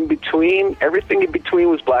 Everything in between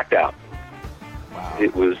was blacked out. Wow.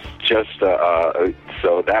 It was just,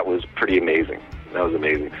 so that was pretty amazing. That was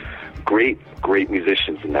amazing. Great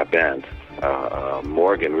musicians in that band.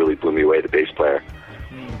 Morgan really blew me away, the bass player.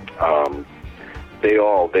 They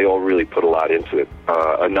all really put a lot into it.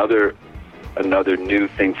 Another new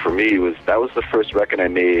thing for me was that was the first record I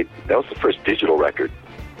made. That was the first digital record,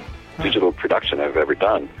 digital production I've ever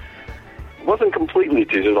done. It wasn't completely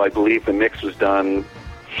digital. I believe the mix was done,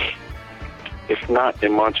 if not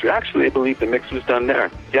in Montreal. Actually, I believe the mix was done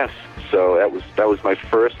there. Yes. So that was my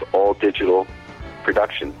first all digital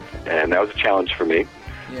production, and that was a challenge for me.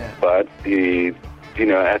 Yeah. But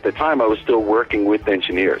at the time I was still working with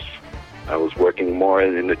engineers. I was working more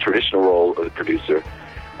in the traditional role of the producer,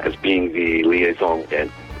 as being the liaison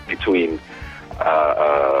between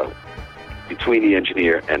the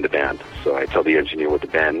engineer and the band. So I tell the engineer what the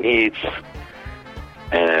band needs,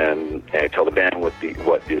 and I tell the band what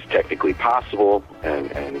is technically possible,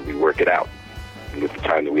 and we work it out with the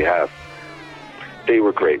time that we have. They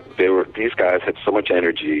were great. These guys had so much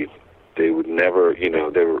energy. They would never,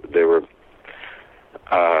 they were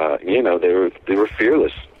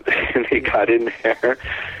fearless. They got in there,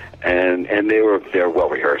 and they're well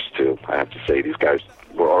rehearsed too. I have to say, these guys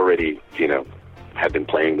were already, had been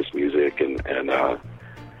playing this music, and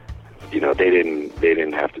they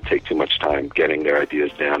didn't have to take too much time getting their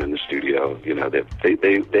ideas down in the studio.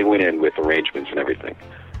 They went in with arrangements and everything.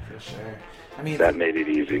 For sure. I mean, that made it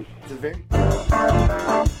easy. It's a very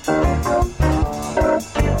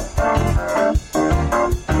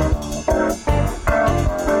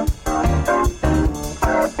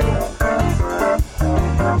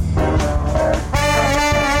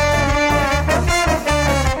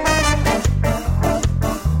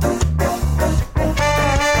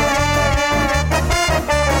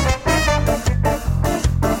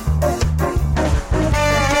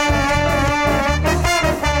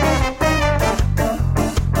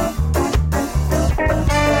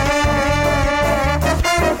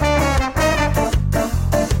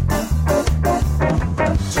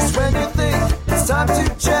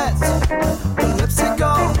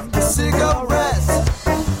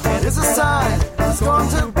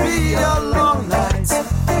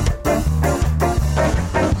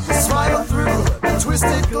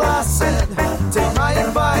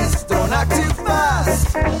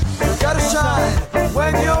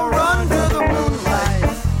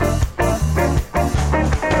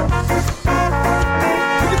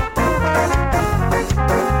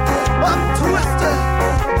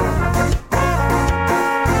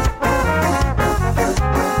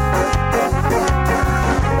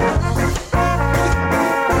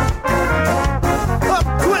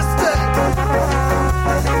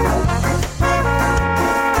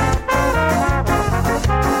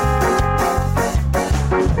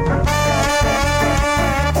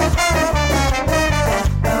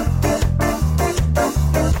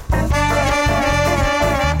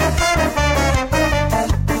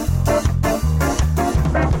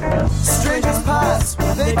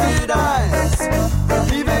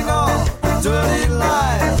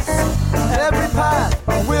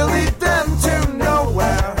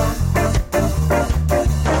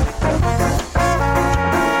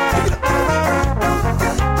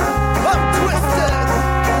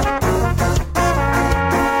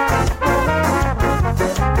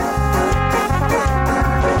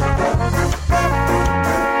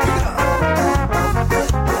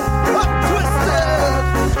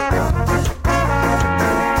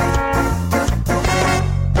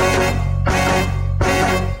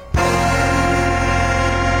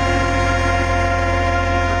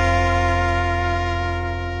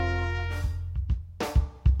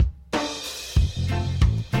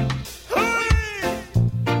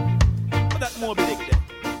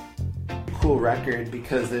record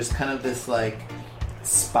because there's kind of this like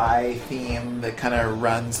spy theme that kind of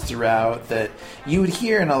runs throughout that you would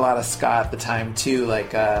hear in a lot of ska at the time too,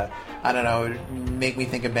 like I don't know, it would make me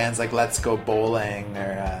think of bands like Let's Go Bowling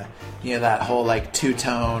or you know, that whole like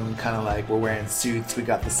two-tone kind of like we're wearing suits, we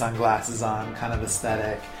got the sunglasses on kind of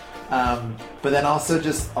aesthetic. But then also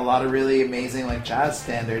just a lot of really amazing like jazz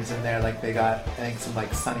standards in there. Like they got, I think, some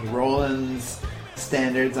like Sonny Rollins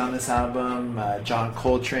standards on this album, John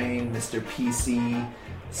Coltrane, Mr. PC.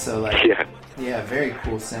 So like, yeah, very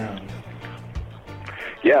cool sound.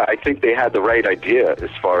 Yeah, I think they had the right idea as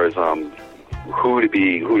far as who to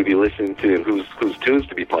be listening to and whose tunes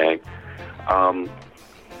to be playing.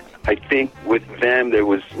 I think with them there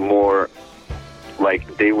was more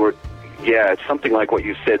like they were, yeah, it's something like what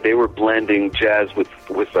you said. They were blending jazz with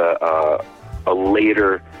a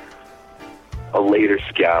later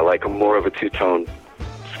ska, like a more of a two-tone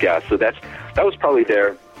ska. So that was probably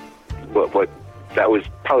their that was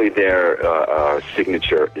probably their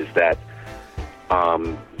signature, is that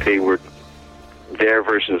their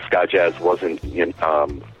version of Ska-Jazz wasn't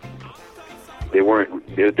they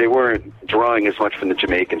weren't drawing as much from the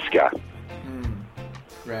Jamaican ska.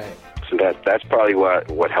 Right. So that's probably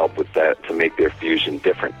what helped with that, to make their fusion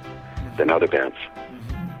different than other bands.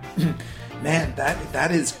 Man,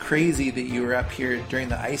 that is crazy that you were up here during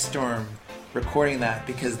the ice storm recording that,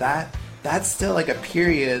 because that's still like a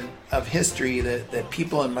period of history that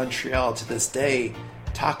people in Montreal to this day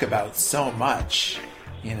talk about so much.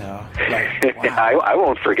 You know, like, wow. I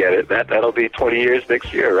won't forget it. That'll be 20 years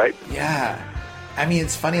next year, right? Yeah. I mean,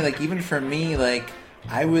 it's funny, like, even for me, like,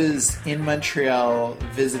 I was in Montreal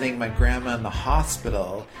visiting my grandma in the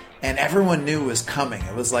hospital, and everyone knew it was coming.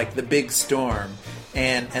 It was like the big storm.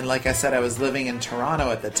 And like I said, I was living in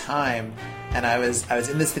Toronto at the time, and I was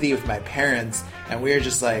in the city with my parents, and we were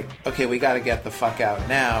just like, okay, we got to get the fuck out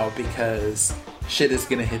now because shit is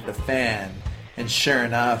going to hit the fan. And sure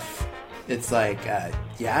enough, it's like, a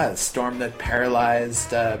storm that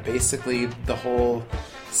paralyzed basically the whole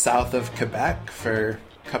south of Quebec for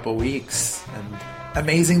a couple weeks. And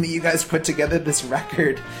amazing that you guys put together this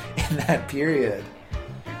record in that period.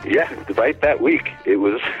 Yeah, right that week. It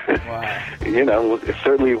was, wow. You know,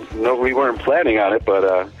 certainly we weren't planning on it,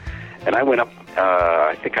 but, and I went up,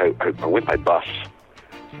 I think I went by bus.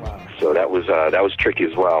 Wow. So that was tricky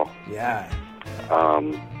as well. Yeah.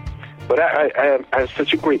 But I have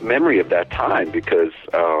such a great memory of that time because,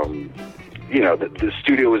 you know, the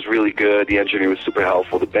studio was really good. The engineer was super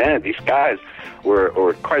helpful. The band, these guys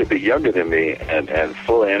were quite a bit younger than me and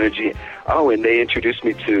full of energy. Oh, and they introduced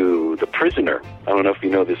me to The Prisoner. I don't know if you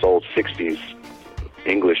know this old 60s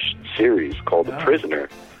English series called The Prisoner.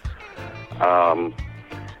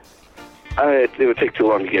 It would take too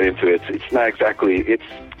long to get into it. It's not exactly, it's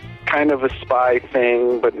kind of a spy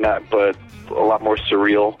thing, but a lot more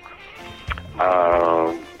surreal.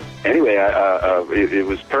 Anyway, it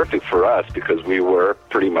was perfect for us because we were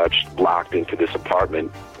pretty much locked into this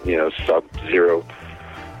apartment, you know, sub-zero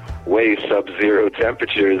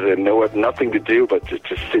temperatures, and nothing to do but to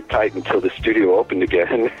sit tight until the studio opened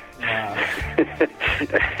again. Wow.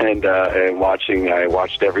 and I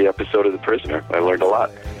watched every episode of The Prisoner. I learned a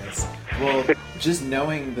lot. Well, just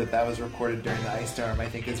knowing that was recorded during the ice storm, I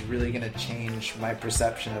think is really going to change my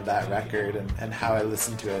perception of that record and how I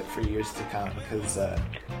listen to it for years to come, because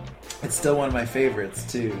it's still one of my favorites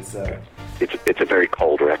too. So it's a very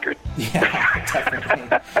cold record. Yeah,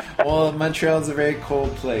 definitely. Well, Montreal's a very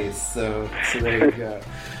cold place, so there you go.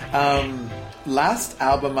 Last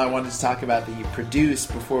album I wanted to talk about that you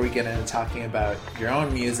produced before we get into talking about your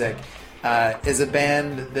own music is a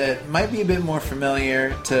band that might be a bit more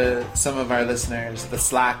familiar to some of our listeners, the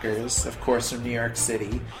Slackers, of course, from New York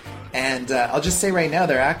City. And I'll just say right now,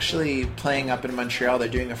 they're actually playing up in Montreal. They're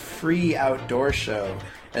doing a free outdoor show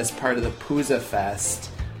as part of the Pouza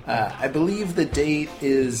Fest. I believe the date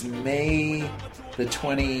is May the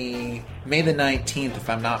 19th, if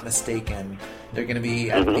I'm not mistaken. They're going to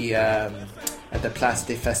be at the Place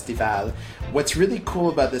des Festivals. What's really cool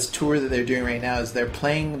about this tour that they're doing right now is they're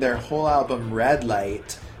playing their whole album Red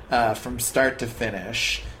Light from start to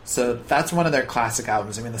finish. So that's one of their classic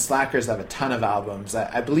albums. I mean, the Slackers have a ton of albums.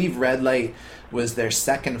 I believe Red Light was their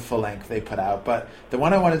second full-length they put out. But the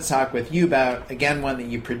one I wanted to talk with you about, again, one that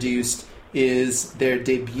you produced, is their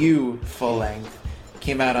debut full-length.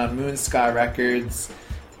 Came out on Moonska Records,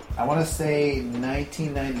 I want to say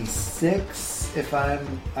 1996, if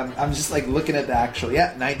I'm just like looking at the actual,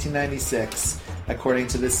 1996, according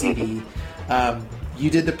to the CD. You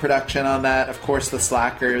did the production on that. Of course, the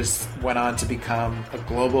Slackers went on to become a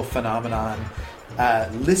global phenomenon.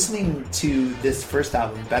 Listening to this first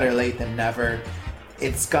album, Better Late Than Never,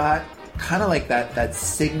 it's got kind of like that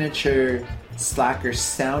signature Slacker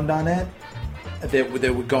sound on it that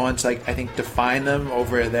would go on to, like, I think define them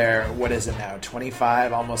over their, what is it now,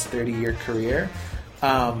 25, almost 30-year career.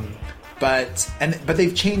 But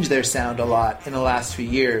they've changed their sound a lot in the last few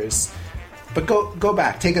years. But go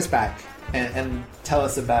back, take us back, and tell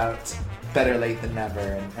us about Better Late Than Never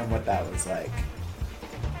and what that was like.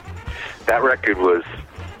 That record was,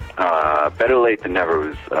 Better Late Than Never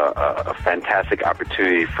was a fantastic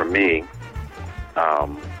opportunity for me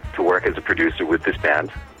to work as a producer with this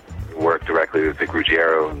band, work directly with Vic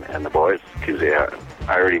Ruggiero and the boys, because I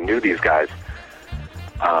already knew these guys.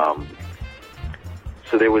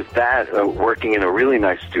 So there was that, working in a really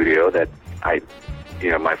nice studio that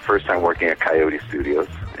my first time working at Coyote Studios,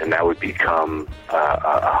 and that would become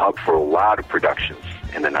a hub for a lot of productions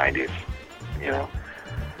in the 90s,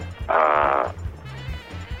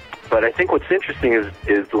 But I think what's interesting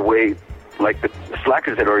is the way, like, the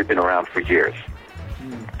Slackers had already been around for years,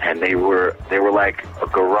 and they were like a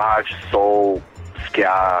garage soul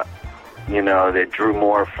ska, they drew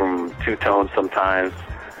more from two-tone sometimes,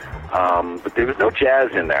 but there was no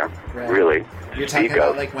jazz in there, really. You're talking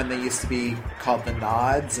about like when they used to be called the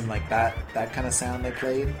Nods and like that kind of sound they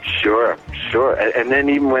played? Sure. And then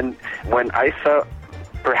even when I saw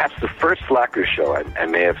perhaps the first Slacker show, I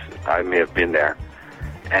may have been there,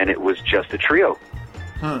 and it was just a trio.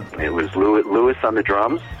 It was Louis on the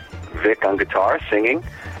drums, Vic on guitar singing,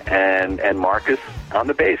 and Marcus on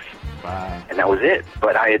the bass. Wow. And that was it.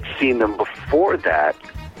 But I had seen them before that,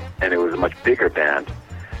 and it was a much bigger band.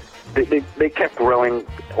 They kept growing,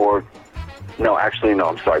 I'm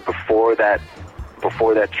sorry. Before that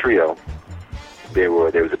trio, there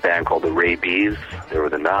was a band called the Ray B's. There were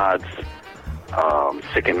the Nods,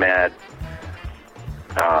 Sick and Mad,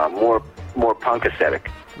 more punk aesthetic.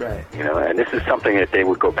 Right. And this is something that they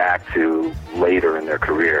would go back to later in their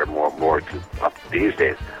career, more to up to these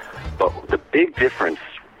days. But the big difference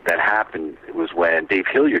that happened was when Dave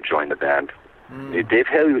Hilliard joined the band. Dave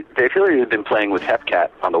Hilliard had been playing with Hepcat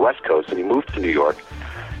on the West Coast, and he moved to New York,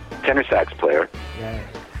 tenor sax player. Right.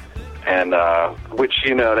 And which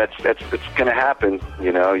that's going to happen.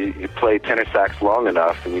 You play tenor sax long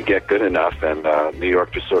enough, and you get good enough, and New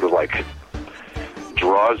York just sort of like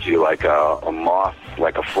draws you like a moth,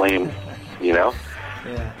 like a flame. Yeah.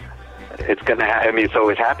 It's gonna. It's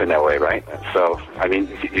always happened that way, right? So,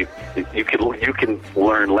 you can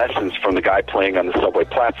learn lessons from the guy playing on the subway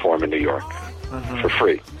platform in New York for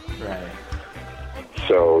free. Right.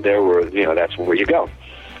 So that's where you go.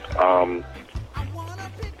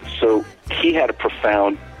 So he had a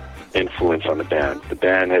profound influence on the band. The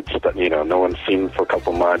band had, no one's seen them for a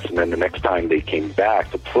couple months, and then the next time they came back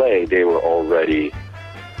to play, they were already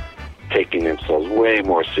taking themselves way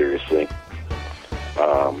more seriously.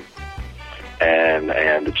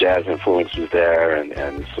 And the jazz influence was there,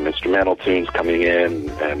 and some instrumental tunes coming in,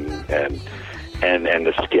 and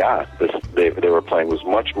the ska they were playing was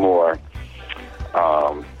much more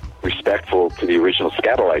respectful to the original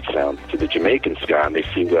Scatolite sound, to the Jamaican ska, and they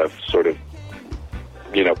seem to have sort of,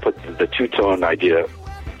 put the two-tone idea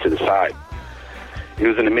to the side. It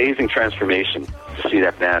was an amazing transformation to see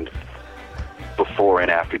that band before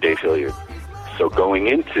and after Dave Hilliard. So going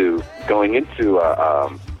into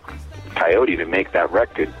Coyote to make that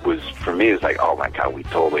record was, for me, it's like, oh my God, we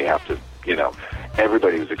totally have to,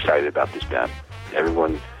 everybody was excited about this band.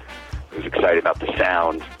 Everyone was excited about the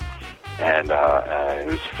sound, and it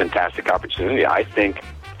was a fantastic opportunity. I think,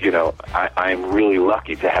 I'm really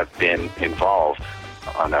lucky to have been involved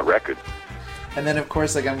on that record. And then, of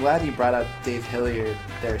course, I'm glad you brought up Dave Hilliard,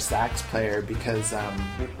 their sax player, because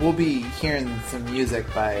we'll be hearing some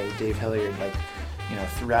music by Dave Hilliard,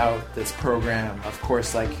 throughout this program. Of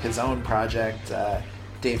course, his own project,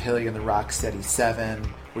 Dave Hilliard and the Rocksteady 7,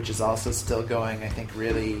 which is also still going, I think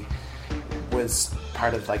really was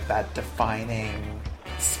part of that defining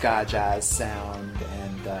Ska-Jazz sound,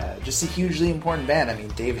 and just a hugely important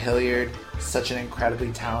band. Dave Hilliard, such an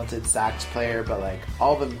incredibly talented sax player, but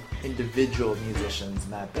all the individual musicians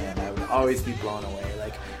in that band, I would always be blown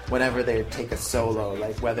away. Whenever they would take a solo,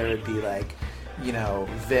 whether it be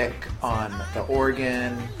Vic on the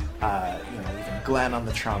organ, even Glenn on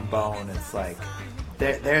the trombone, it's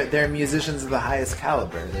they're musicians of the highest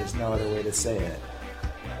caliber. There's no other way to say it.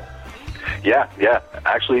 Yeah.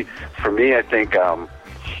 Actually, for me, I think,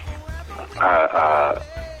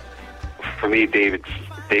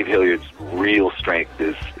 Dave Hilliard's real strength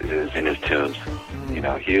is in his tunes.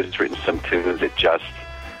 He has written some tunes that just,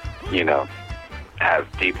 have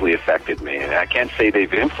deeply affected me. And I can't say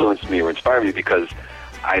they've influenced me or inspired me because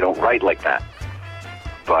I don't write like that.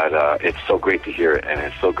 But it's so great to hear it, and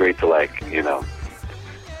it's so great to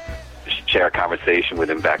share a conversation with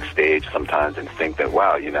him backstage sometimes and think that,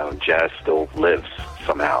 wow, jazz still lives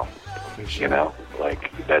somehow. Sure.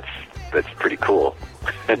 Like that's pretty cool.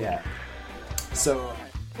 Yeah. So.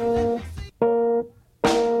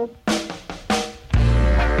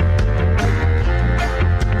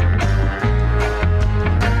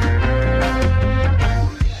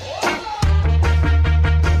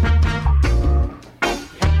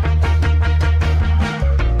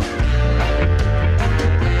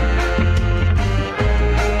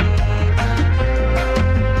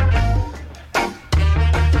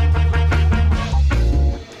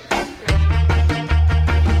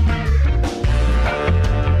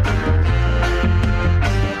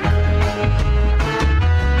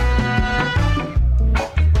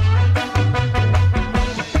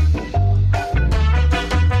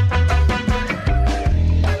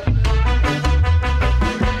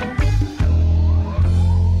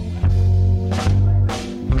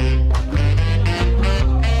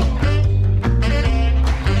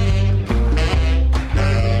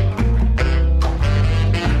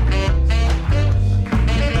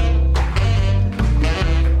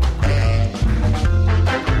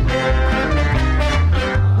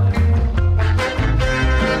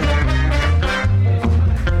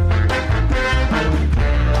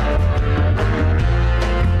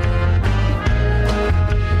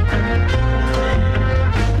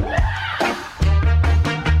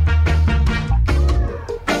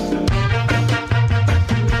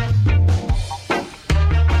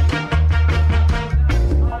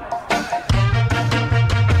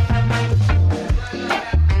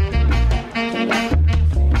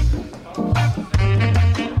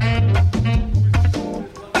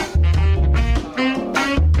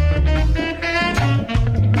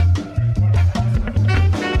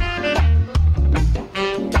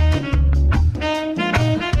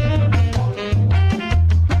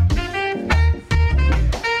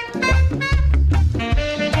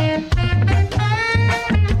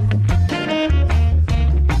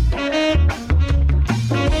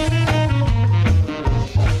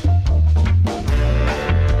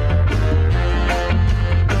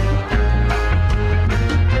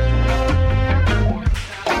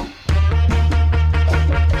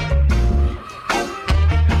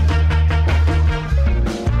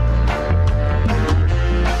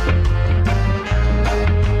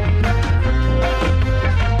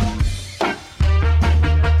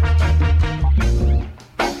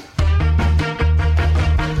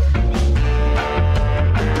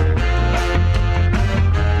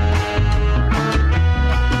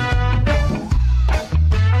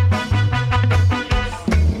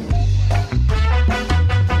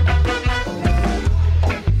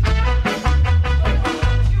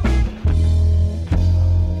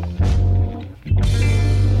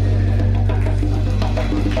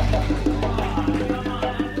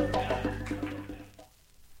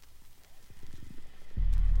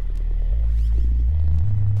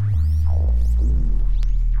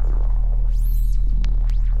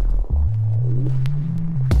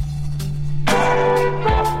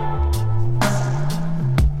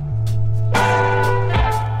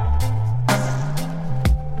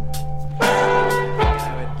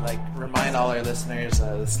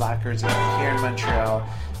 Slackers here in Montreal,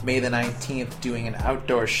 May the 19th, doing an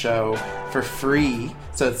outdoor show for free.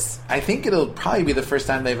 So I think it'll probably be the first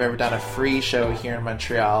time they've ever done a free show here in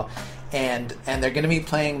Montreal. And they're going to be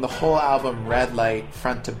playing the whole album Red Light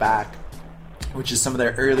front to back, which is some of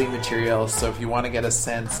their early material. So if you want to get a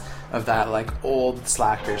sense of that like old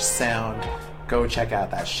Slackers sound, go check out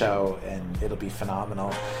that show and it'll be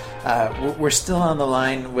phenomenal. We're still on the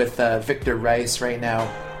line with Victor Rice right now,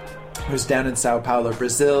 who's down in Sao Paulo,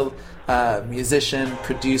 Brazil, musician,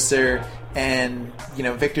 producer. And,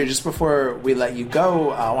 Victor, just before we let you go,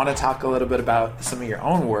 I want to talk a little bit about some of your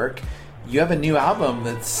own work. You have a new album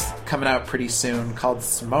that's coming out pretty soon called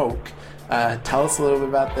Smoke. Tell us a little bit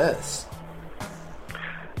about this.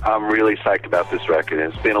 I'm really psyched about this record.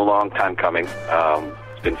 It's been a long time coming.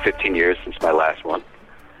 It's been 15 years since my last one.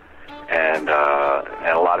 And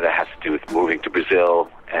a lot of that has to do with moving to Brazil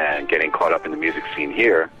and getting caught up in the music scene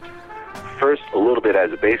here. First, a little bit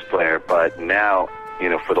as a bass player, but now,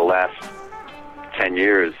 for the last 10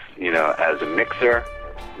 years, as a mixer,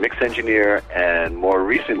 mix engineer, and more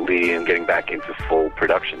recently in getting back into full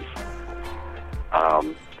productions.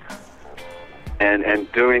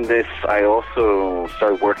 And doing this, I also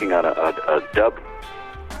started working on a dub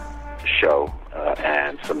show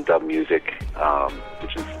and some dub music,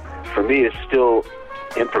 which is, for me, is still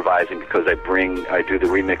improvising because I do the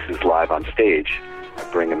remixes live on stage. I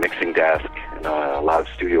bring a mixing desk and a lot of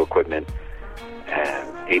studio equipment, and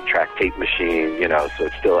 8-track tape machine, so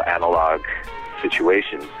it's still an analog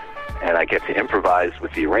situation. And I get to improvise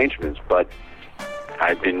with the arrangements, but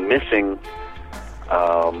I've been missing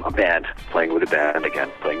a band, playing with a band, again,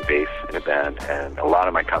 playing bass in a band, and a lot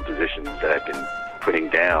of my compositions that I've been putting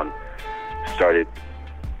down started,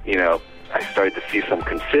 I started to see some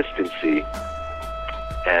consistency.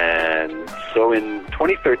 And so in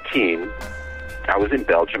 2013, I was in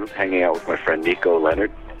Belgium hanging out with my friend Nico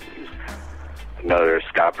Leonard, who's another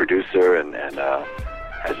ska producer and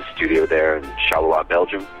has a studio there in Charleroi,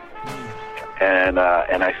 Belgium. And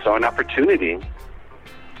I saw an opportunity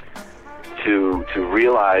to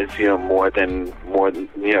realize, more than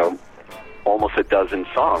almost a dozen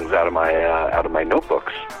songs out of my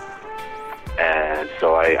notebooks. And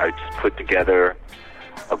so I just put together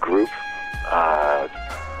a group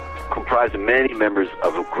comprised of many members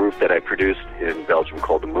of a group that I produced in Belgium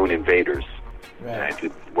called the Moon Invaders. Right. And I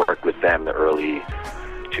did work with them in the early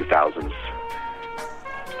 2000s.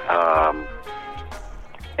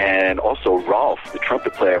 And also Rolf, the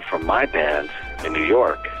trumpet player from my band in New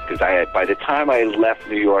York, because by the time I left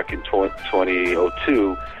New York in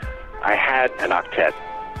 2002, I had an octet,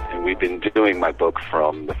 and we'd been doing my book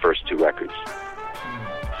from the first two records.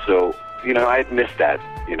 So, I had missed that,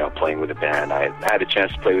 playing with a band. I had a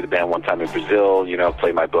chance to play with a band one time in Brazil,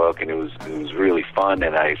 play my book, and it was really fun,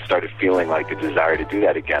 and I started feeling like a desire to do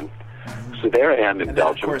that again. So there I am in Belgium.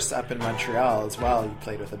 And of course, up in Montreal as well, you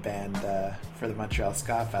played with a band for the Montreal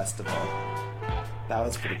Ska Festival. That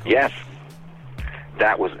was pretty cool. Yes.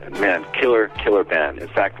 That was, killer band. In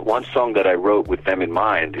fact, one song that I wrote with them in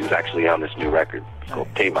mind is actually on this new record. It's called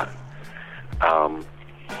Tema.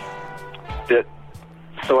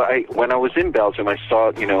 So when I was in Belgium, I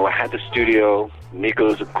saw, I had the studio.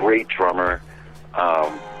 Nico's a great drummer.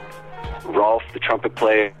 Rolf, the trumpet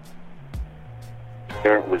player,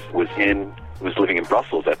 was living in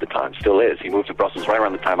Brussels at the time, still is. He moved to Brussels right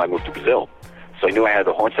around the time I moved to Brazil. So I knew I had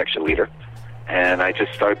the horn section leader. And I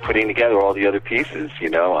just started putting together all the other pieces,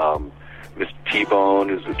 Mr. T-Bone,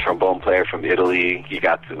 who's a trombone player from Italy, he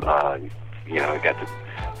got to,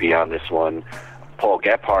 be on this one. Paul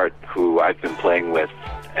Gephardt, who I've been playing with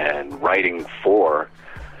and writing for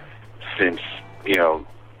since,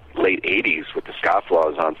 late 80s with the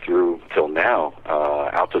Scofflaws on through till now,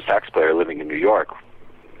 alto sax player living in New York.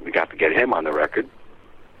 We got to get him on the record.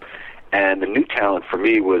 And the new talent for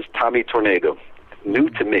me was Tommy Tornado, new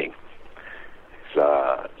to me.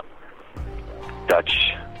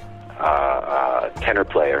 Dutch tenor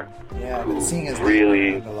player. Yeah, I've been seeing his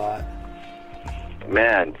really a lot.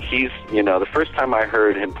 Man, he's the first time I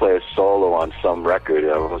heard him play a solo on some record,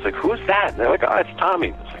 I was like, "Who's that?" And they're like, "Oh, it's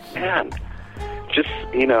Tommy." I was like, man, just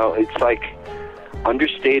it's like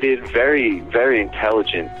understated, very, very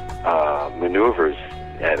intelligent maneuvers,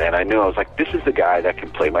 and I knew I was like, "This is the guy that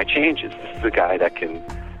can play my changes. This is the guy that can."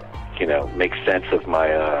 Make sense of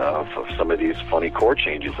my of some of these funny chord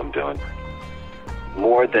changes I'm doing.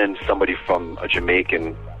 More than somebody from a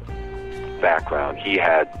Jamaican background, he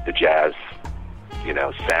had the jazz,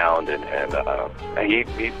 sound, and he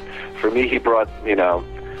for me he brought the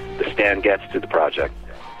Stan Getz to the project.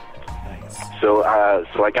 Nice. So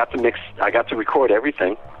I got to record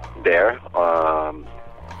everything there,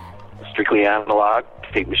 strictly analog,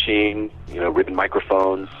 tape machine, ribbon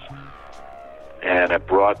microphones, and I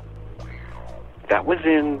brought. That was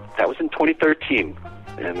in 2013,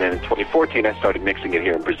 and then in 2014 I started mixing it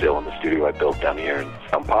here in Brazil in the studio I built down here in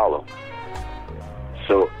São Paulo.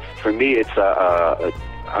 So for me, it's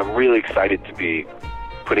I'm really excited to be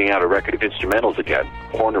putting out a record of instrumentals again,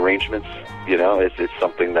 horn arrangements. It's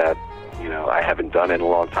something that I haven't done in a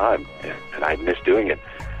long time, and I miss doing it,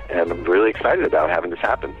 and I'm really excited about having this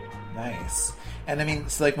happen. Nice. And I mean,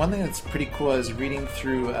 so like one thing that's pretty cool is reading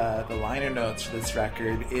through the liner notes for this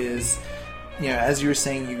record is. As you were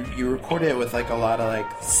saying, you recorded it with like a lot of like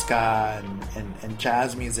ska and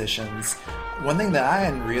jazz musicians. One thing that I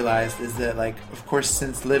hadn't realized is that, like, of course,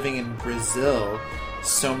 since living in Brazil,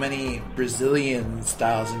 so many Brazilian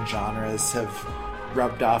styles and genres have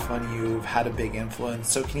rubbed off on you, have had a big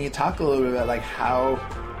influence. So can you talk a little bit about like how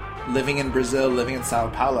living in Brazil, living in Sao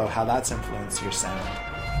Paulo, how that's influenced your sound?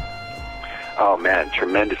 Oh man,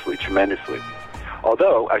 tremendously.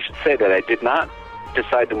 Although I should say that I did not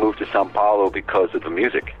decide to move to Sao Paulo because of the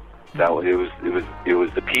music. It was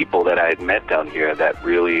the people that I had met down here that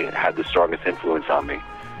really had the strongest influence on me.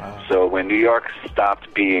 Wow. So when New York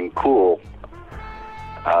stopped being cool,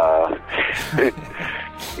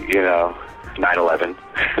 9/11,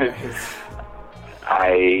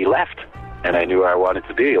 I left, and I knew where I wanted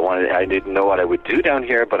to be. I didn't know what I would do down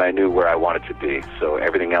here, but I knew where I wanted to be. So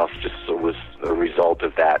everything else just was a result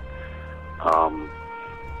of that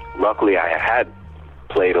luckily I had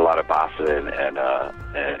played a lot of bossa and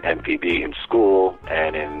MPB in school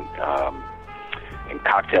and in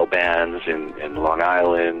cocktail bands in Long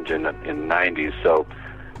Island in the 90s, so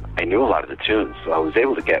I knew a lot of the tunes, so I was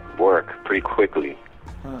able to get work pretty quickly.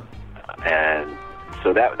 And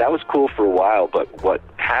so that was cool for a while, but what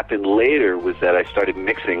happened later was that I started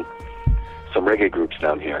mixing some reggae groups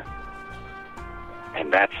down here.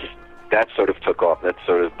 And that sort of took off. That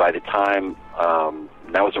sort of, by the time,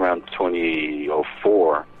 that was around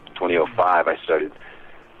 2004, 2005, I started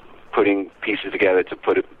putting pieces together to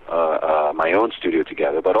put my own studio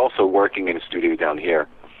together, but also working in a studio down here.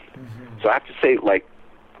 So I have to say, like,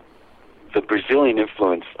 the Brazilian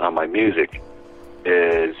influence on my music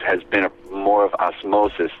has been more of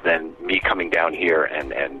osmosis than me coming down here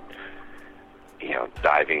and you know,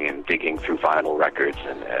 diving and digging through vinyl records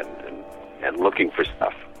and looking for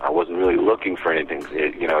stuff. I wasn't really looking for anything.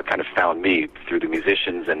 It kind of found me through the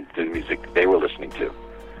musicians and the music they were listening to.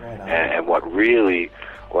 Right on. And what really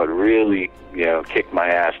kicked my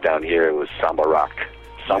ass down here was samba rock.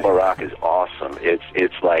 Samba rock is awesome.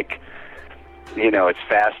 It's like, it's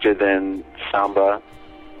faster than samba,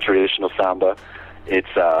 traditional samba.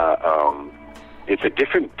 It's a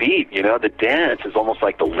different beat. The dance is almost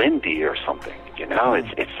like the Lindy or something.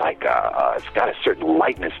 It's like it's got a certain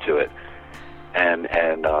lightness to it,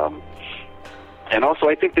 and also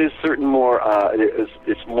I think there's certain more.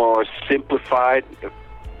 It's more simplified,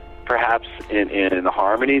 perhaps in the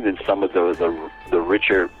harmony than some of the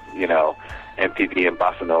richer, MPB and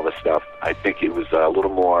bossa nova stuff. I think it was a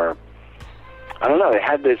little more. I don't know. It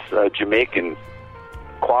had this Jamaican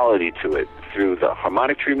quality to it through the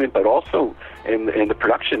harmonic treatment, but also in the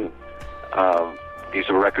production. These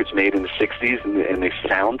were records made in the 60s, and they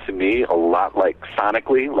sound to me a lot like,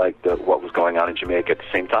 sonically, like what was going on in Jamaica at the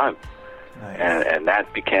same time. Nice. And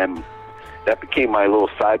that became my little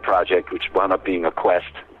side project, which wound up being a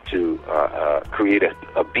quest to create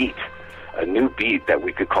a beat, a new beat that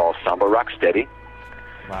we could call Samba Rocksteady.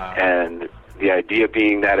 Wow. And the idea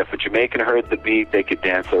being that if a Jamaican heard the beat, they could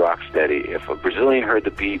dance the rocksteady. If a Brazilian heard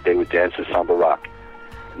the beat, they would dance the samba rock.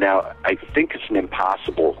 Now, I think it's an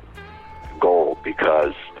impossible goal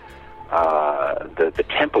because the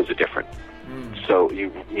tempos are different. So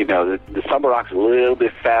the samba rock's a little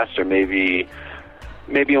bit faster, maybe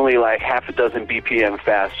only like half a dozen BPM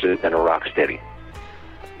faster than a rocksteady.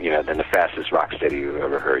 Than the fastest rocksteady you've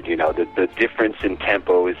ever heard. The difference in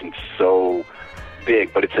tempo isn't so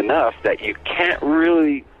big, but it's enough that you can't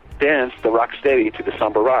really dance the rocksteady to the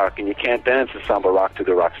samba rock, and you can't dance the samba rock to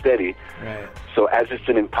the rocksteady. Right. So as it's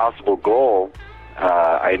an impossible goal,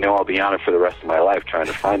 I know I'll be on it for the rest of my life trying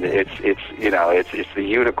to find it. It's the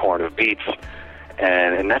unicorn of beats,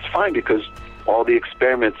 and that's fine because all the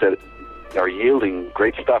experiments that are yielding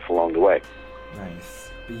great stuff along the way. Nice.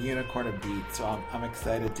 The unicorn of beats. So I'm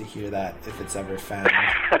excited to hear that if it's ever found.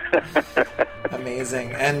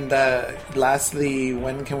 Amazing. And lastly,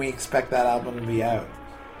 when can we expect that album to be out?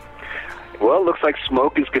 Well, it looks like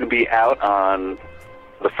Smoke is going to be out on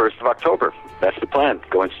the 1st of October. That's the plan.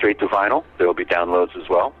 Going straight to vinyl. There will be downloads as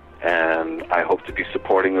well. And I hope to be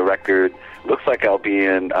supporting the record. Looks like I'll be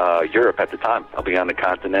in Europe at the time. I'll be on the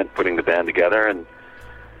continent putting the band together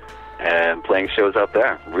and playing shows out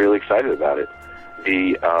there. I'm really excited about it.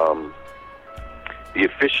 The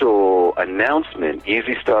official announcement,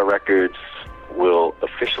 Easy Star Records will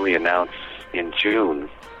officially announce in June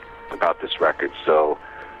about this record. So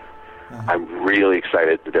I'm really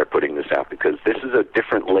excited that they're putting this out because this is a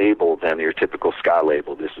different label than your typical ska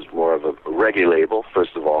label. This is more of a reggae label,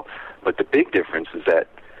 first of all. But the big difference is that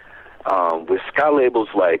with ska labels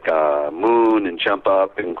like Moon and Jump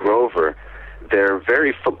Up and Grover, they're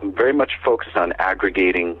very much focused on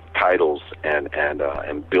aggregating titles and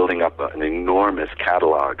building up an enormous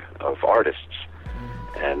catalog of artists,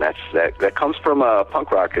 and that comes from a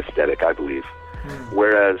punk rock aesthetic, I believe.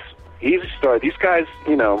 Whereas Easy Star, these guys,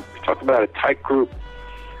 talk about a tight group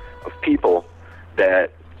of people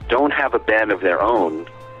that don't have a band of their own,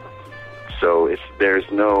 so there's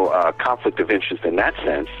no conflict of interest in that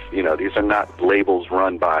sense. These are not labels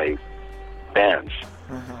run by bands.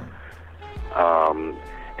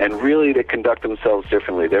 And really, they conduct themselves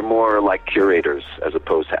differently. They're more like curators as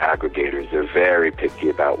opposed to aggregators. They're very picky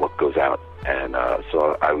about what goes out. And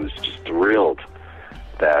so I was just thrilled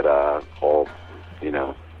that all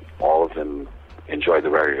of them enjoyed the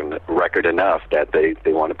record enough that they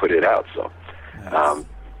want to put it out. So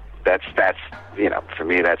that's for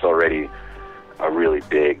me, that's already a really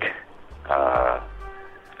big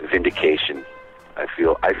vindication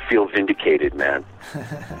I feel vindicated, man.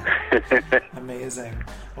 Amazing.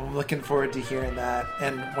 Well, I'm looking forward to hearing that.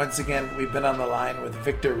 And once again, we've been on the line with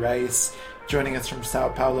Victor Rice, joining us from Sao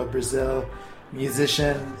Paulo, Brazil,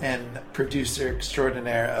 musician and producer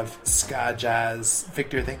extraordinaire of Ska-Jazz.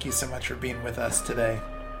 Victor, thank you so much for being with us today.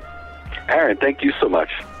 Aaron, thank you so much.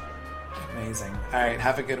 Amazing. All right,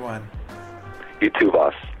 have a good one. You too,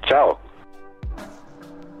 boss. Ciao.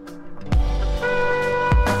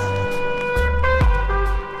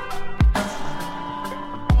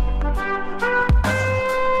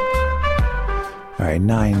 All right,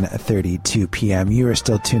 9:32 p.m. You are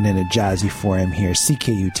still tuned in to Jazz Euphorium here,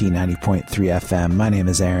 CKUT 90.3 FM. My name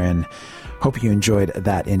is Aaron. Hope you enjoyed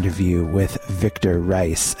that interview with Victor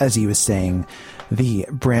Rice. As he was saying, the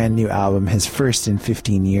brand new album, his first in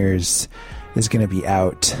 15 years, is going to be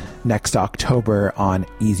out next October on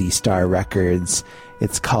Easy Star Records.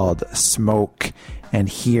 It's called Smoke, and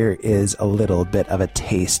here is a little bit of a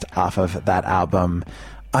taste off of that album.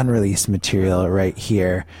 Unreleased material right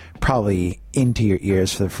here, probably into your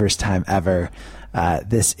ears for the first time ever.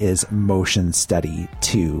 This is Motion Study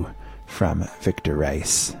 2 from Victor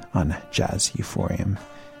Rice on Jazz Euphorium.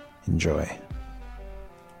 Enjoy.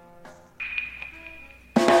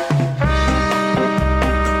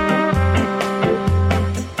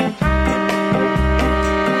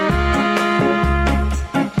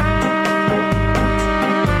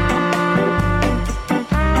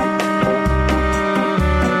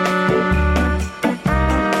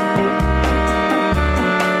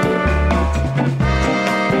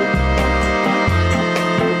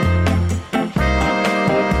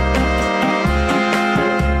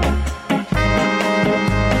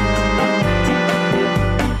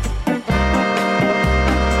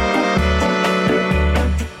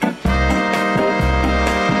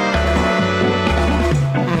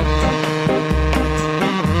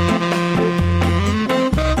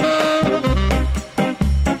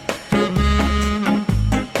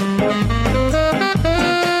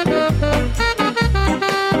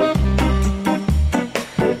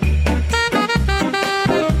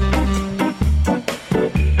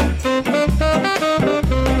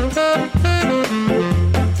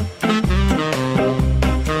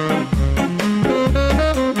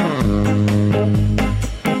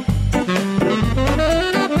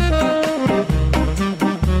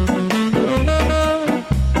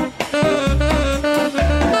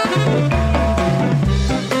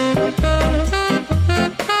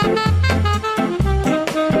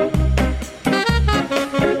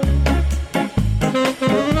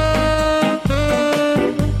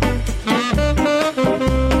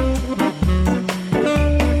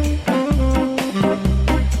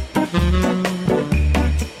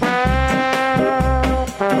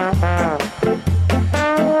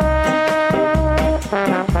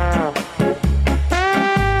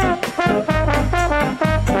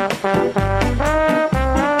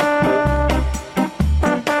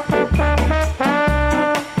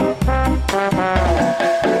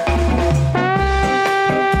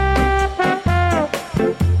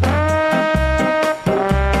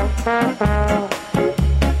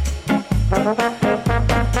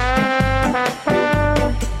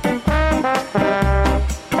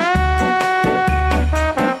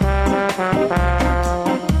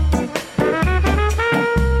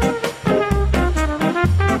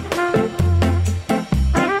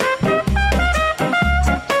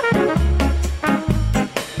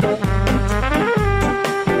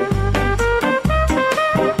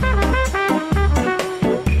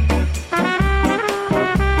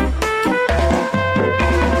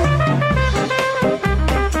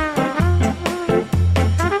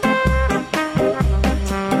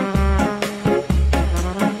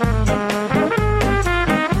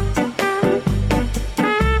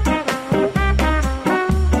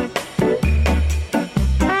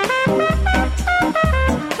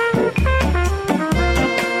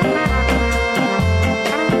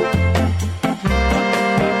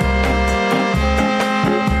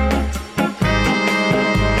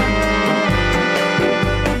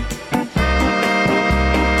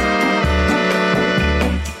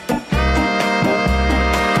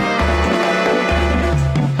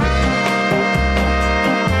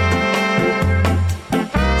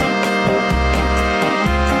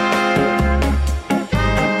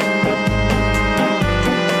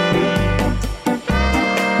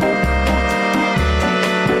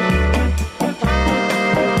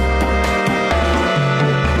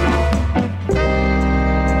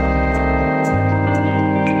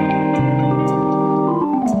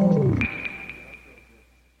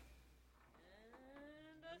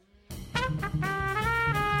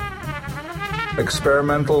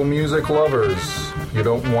 Experimental music lovers, you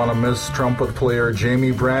don't want to miss trumpet player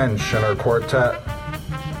Jamie Branch and her quartet.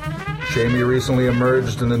 Jamie recently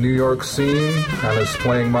emerged in the New York scene and is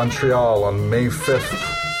playing Montreal on May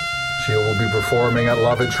 5th. She will be performing at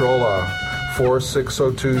La Vitrola,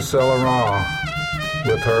 4602 Celeron.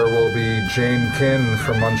 With her will be Jane Kin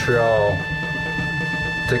from Montreal.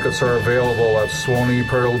 Tickets are available at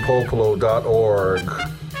SwonyPearlPopolo.org.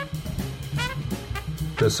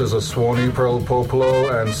 This is a Swanee Pearl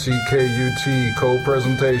Popolo and CKUT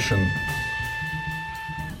co-presentation.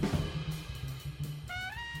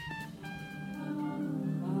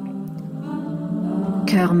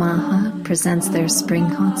 Chœur Maha presents their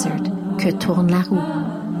spring concert, Que Tourne la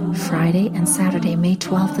Roue, Friday and Saturday, May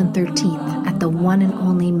 12th and 13th at the one and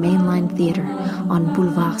only Mainline Theatre on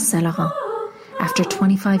Boulevard Saint-Laurent. After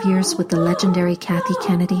 25 years with the legendary Kathy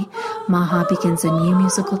Kennedy, Maha begins a new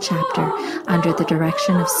musical chapter under the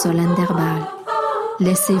direction of Solène Derbal.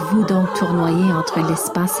 Laissez-vous donc tournoyer entre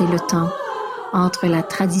l'espace et le temps, entre la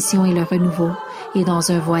tradition et le renouveau, et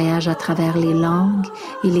dans un voyage à travers les langues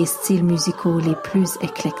et les styles musicaux les plus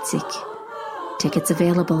éclectiques. Tickets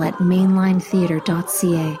available at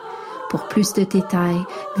mainlinetheatre.ca. Pour plus de détails,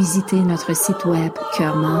 visitez notre site web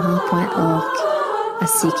coeurmaha.org. A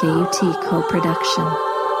CKUT co-production.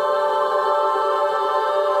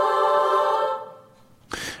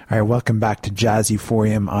 All right, welcome back to Jazz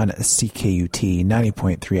Euphorium on CKUT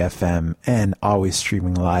 90.3 FM and always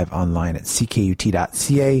streaming live online at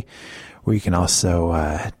ckut.ca, where you can also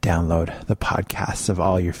download the podcasts of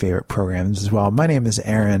all your favorite programs as well. My name is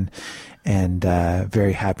Aaron, and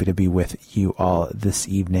very happy to be with you all this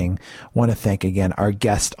evening. Want to thank again our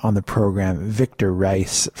guest on the program, Victor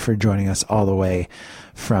Rice, for joining us all the way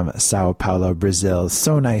from Sao Paulo, Brazil.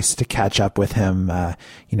 So nice to catch up with him.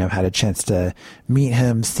 Had a chance to meet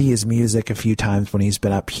him, see his music a few times when he's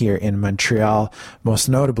been up here in Montreal, most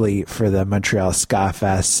notably for the Montreal Ska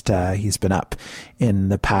Fest. He's been up in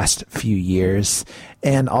the past few years.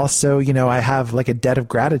 And also, I have like a debt of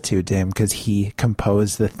gratitude to him because he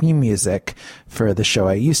composed the theme music for the show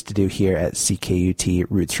I used to do here at CKUT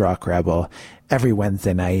Roots Rock Rebel every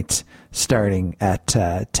Wednesday night starting at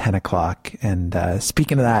 10 o'clock. And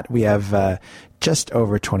speaking of that, we have just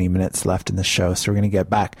over 20 minutes left in the show, so we're going to get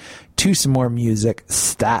back to some more music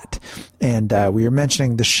stat. And we were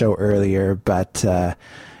mentioning the show earlier, but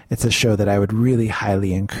it's a show that I would really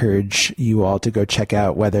highly encourage you all to go check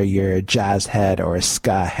out, whether you're a jazz head or a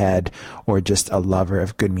ska head or just a lover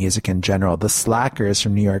of good music in general. The Slackers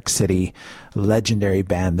from New York City, legendary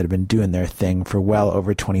band that have been doing their thing for well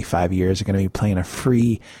over 25 years, are going to be playing a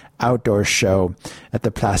free outdoor show at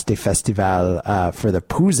the Place des Festivals for the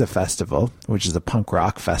Pouza Festival, which is a punk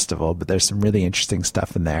rock festival, but there's some really interesting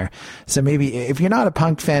stuff in there. So maybe if you're not a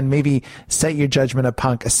punk fan, maybe set your judgment of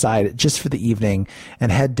punk aside just for the evening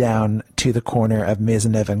and head down to the corner of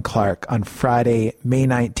Maisonneuve and Clark on Friday, May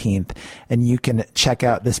 19th, and you can check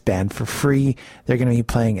out this band for free. They're going to be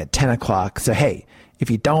playing at 10 o'clock. So, hey, if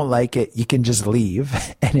you don't like it, you can just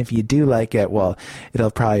leave. And if you do like it, well, it'll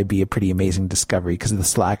probably be a pretty amazing discovery because the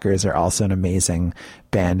Slackers are also an amazing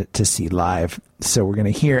band to see live. So we're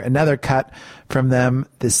going to hear another cut from them.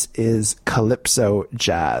 This is Calypso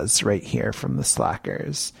Jazz right here from the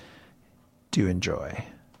Slackers. Do enjoy.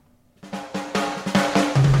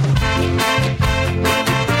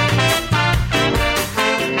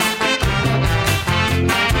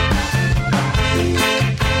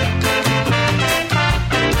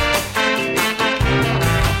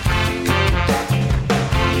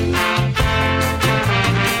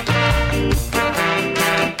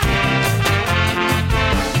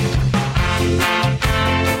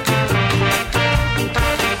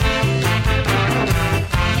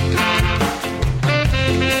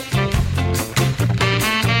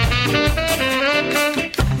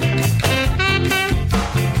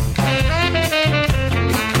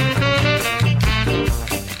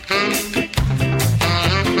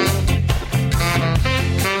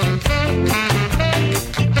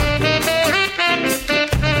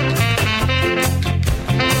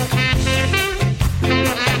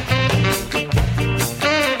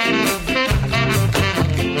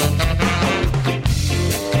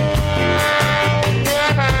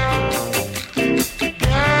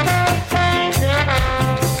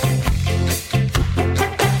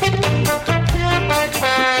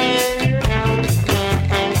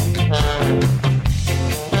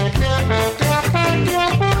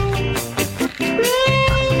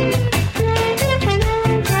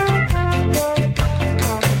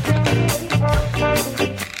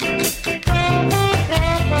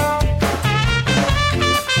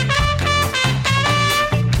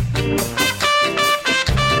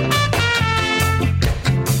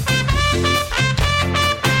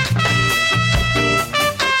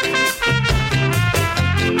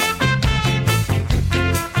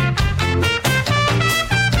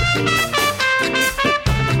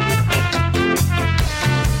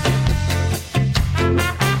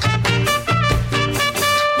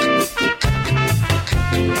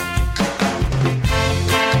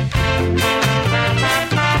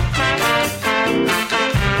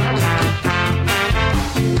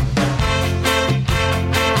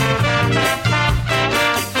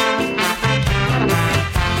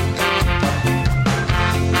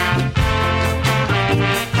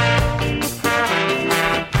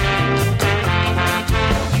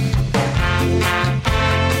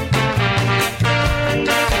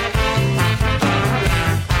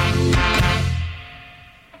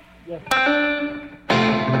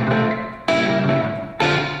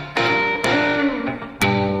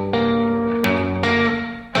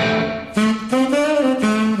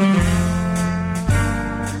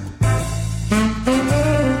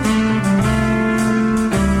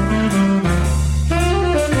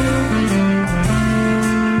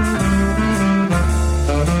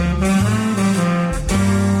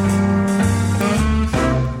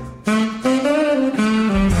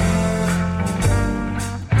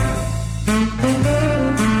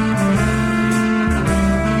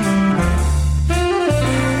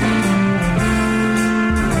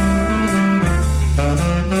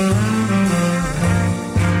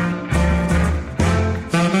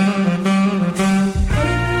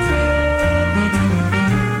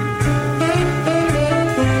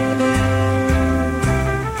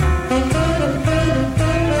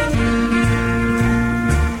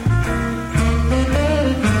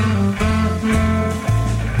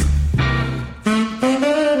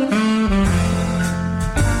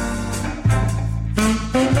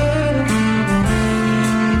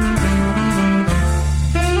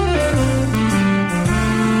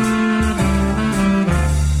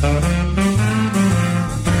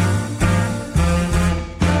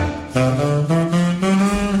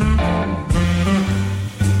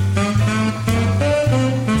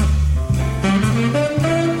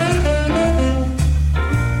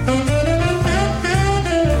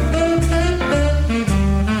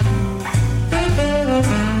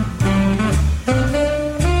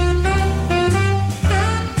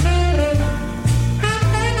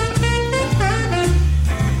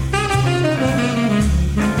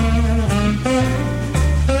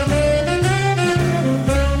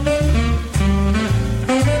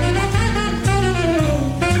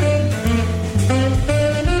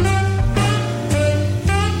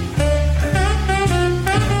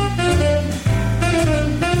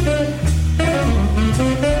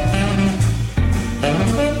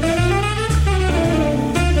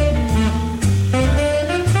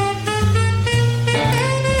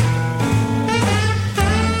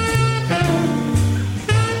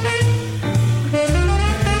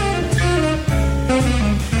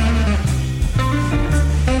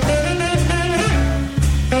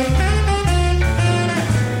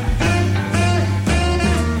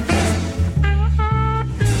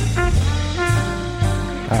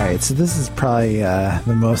 So this is probably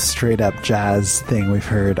the most straight-up jazz thing we've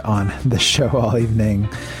heard on the show all evening.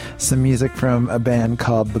 Some music from a band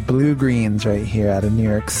called the Blue Greens right here out of New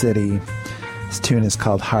York City. This tune is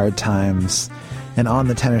called Hard Times. And on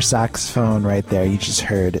the tenor saxophone right there, you just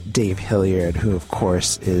heard Dave Hilliard, who of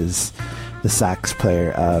course is the sax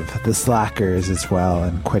player of The Slackers as well,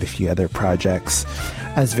 and quite a few other projects.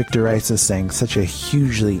 As Victor Rice was saying, such a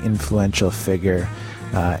hugely influential figure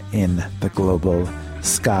in the global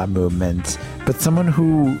ska movement, but someone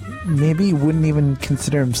who maybe wouldn't even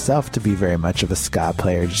consider himself to be very much of a ska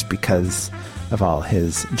player just because of all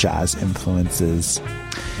his jazz influences.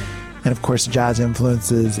 And of course, Jazz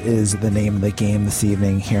Influences is the name of the game this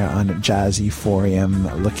evening here on Jazz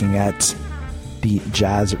Euphorium, looking at the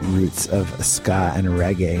jazz roots of ska and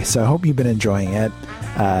reggae. So I hope you've been enjoying it.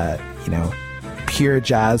 Pure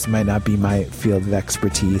jazz might not be my field of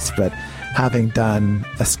expertise, but having done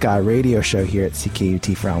a ska radio show here at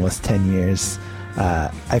CKUT for almost 10 years,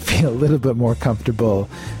 I feel a little bit more comfortable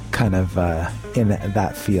kind of in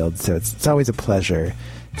that field. So it's always a pleasure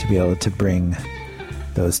to be able to bring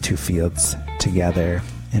those two fields together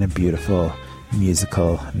in a beautiful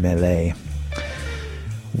musical melee.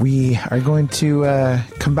 We are going to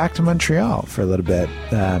come back to Montreal for a little bit.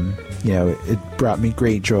 It brought me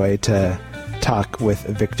great joy to talk with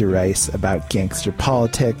Victor Rice about gangster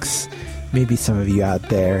politics. Maybe some of you out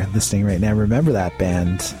there listening right now remember that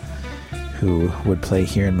band who would play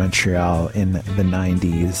here in Montreal in the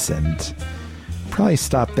 90s and probably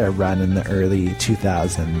stopped their run in the early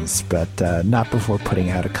 2000s, but not before putting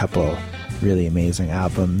out a couple really amazing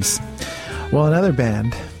albums. Well, another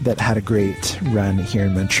band that had a great run here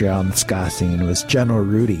in Montreal in the ska scene was General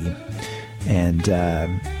Rudy, and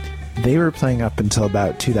they were playing up until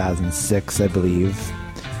about 2006, I believe.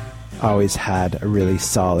 Always had a really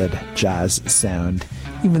solid jazz sound,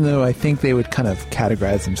 even though I think they would kind of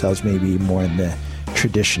categorize themselves maybe more in the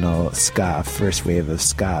traditional ska, first wave of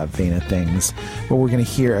ska vein of things. But we're going to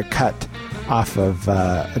hear a cut off of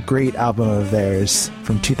a great album of theirs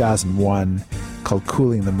from 2001 called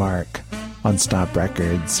Cooling the Mark on Stomp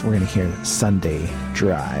Records. We're going to hear Sunday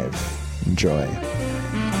Drive. Enjoy.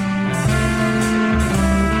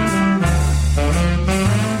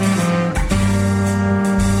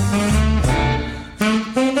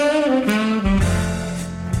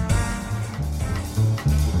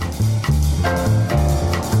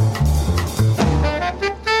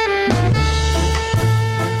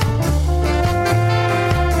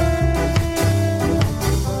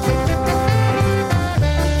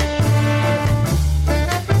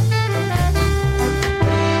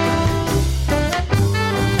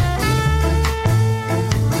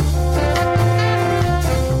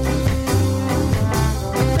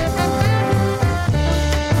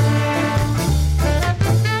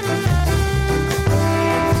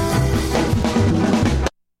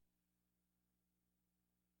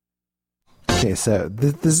 Okay, so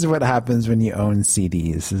this is what happens when you own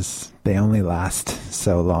CDs, is they only last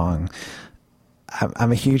so long.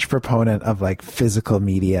 I'm a huge proponent of like physical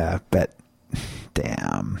media, but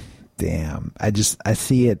damn. I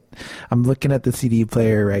see it. I'm looking at the CD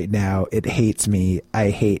player right now. It hates me. I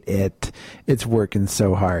hate it. It's working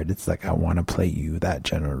so hard. It's like, I want to play you that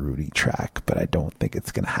General Rudy track, but I don't think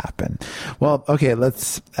it's going to happen. Well, okay,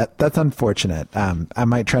 that's unfortunate. I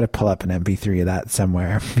might try to pull up an MP3 of that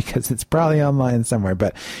somewhere because it's probably online somewhere.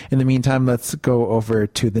 But in the meantime, let's go over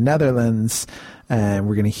to the Netherlands, and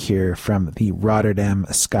we're going to hear from the Rotterdam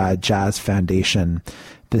Ska-Jazz Foundation.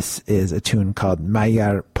 This is a tune called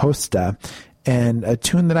Maier Posta, and a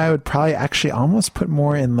tune that I would probably actually almost put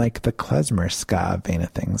more in like the klezmer ska vein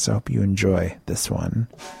of things. So I hope you enjoy this one.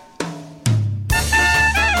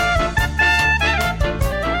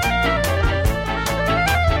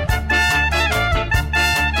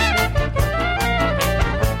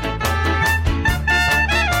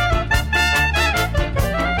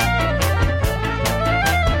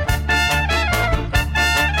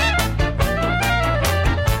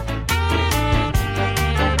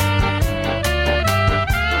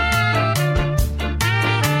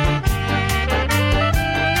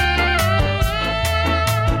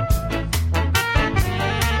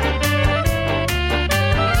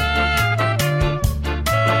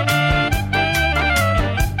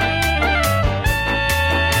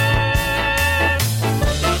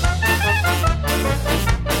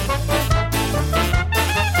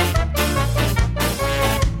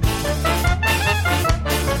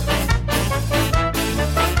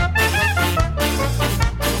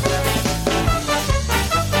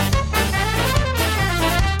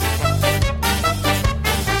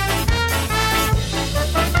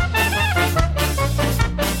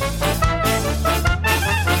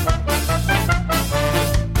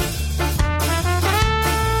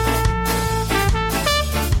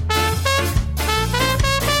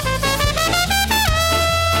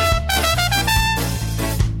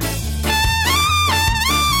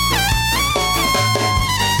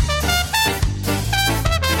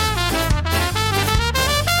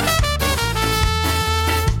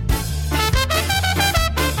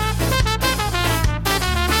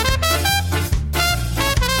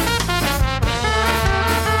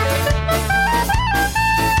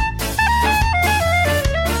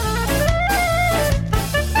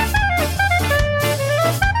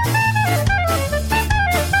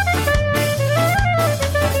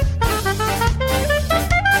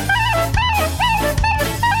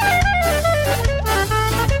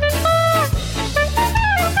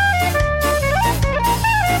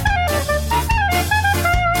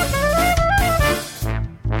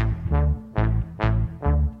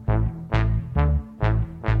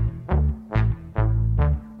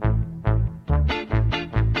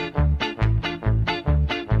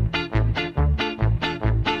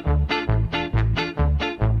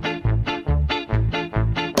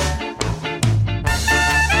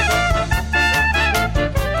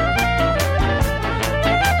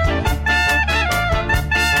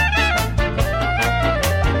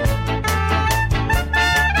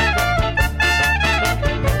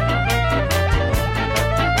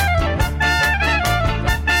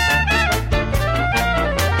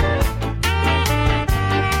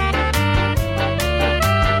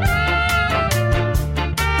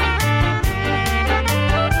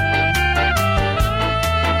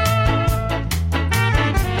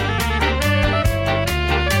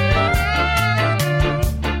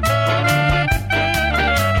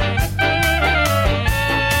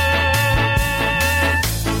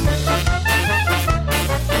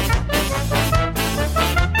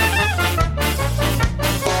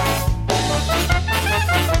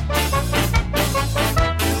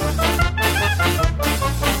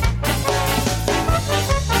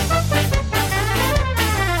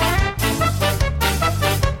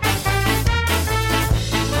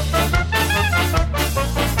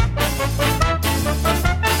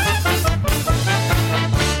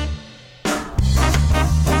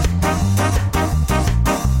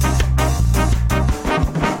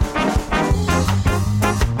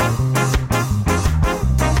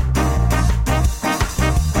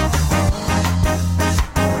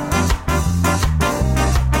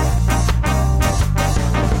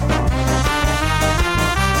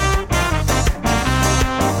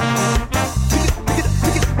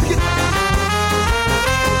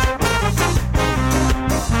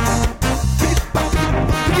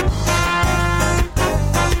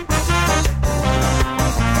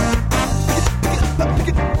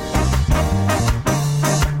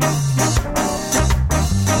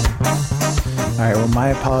 right, well, my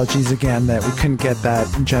apologies again that we couldn't get that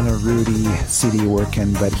Jenna Rudy CD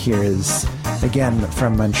working, but here is, again,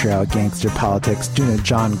 from Montreal, Gangster Politics, doing a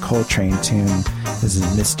John Coltrane tune. This is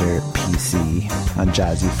Mr. PC on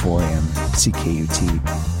Jazz Euphorium, CKUT.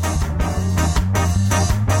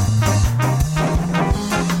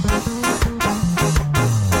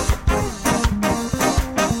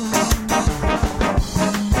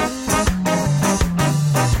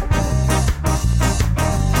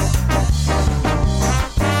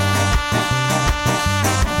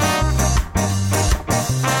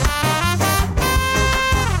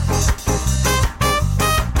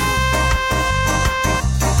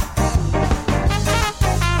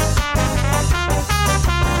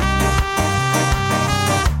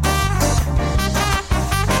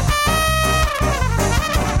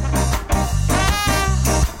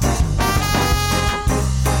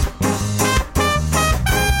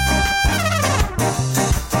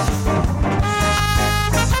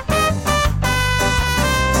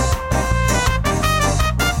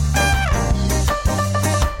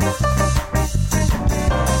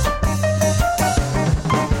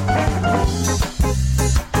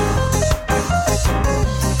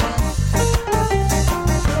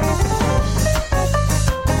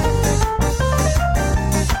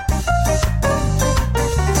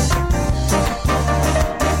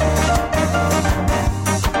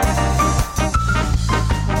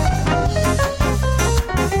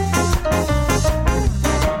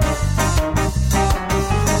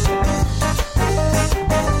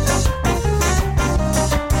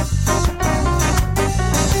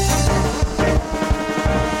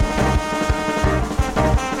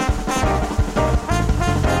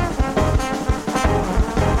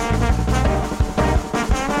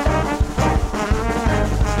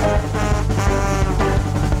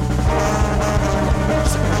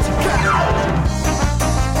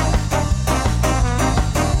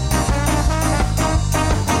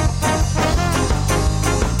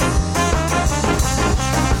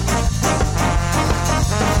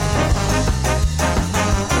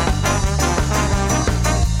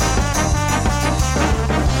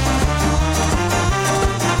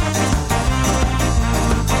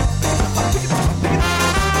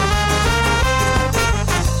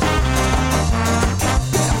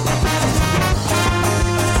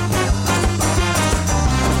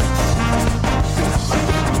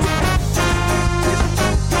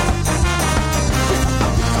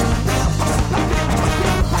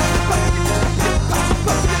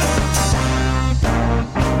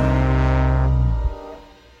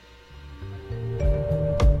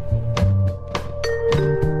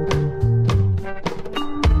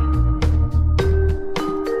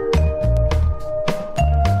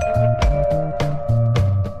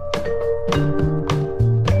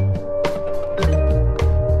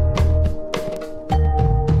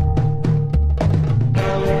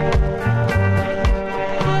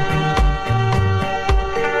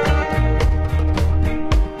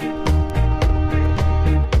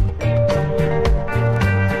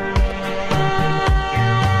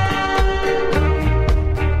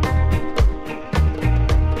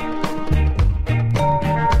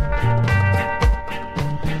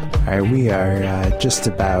 We are just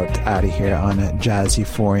about out of here on Jazz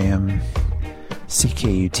Euphorium,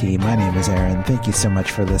 CKUT. My name is Aaron. Thank you so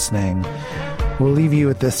much for listening. We'll leave you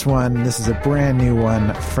with this one. This is a brand new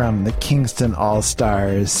one from the Kingston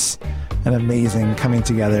All-Stars, an amazing coming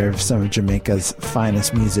together of some of Jamaica's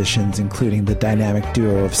finest musicians, including the dynamic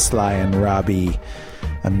duo of Sly and Robbie,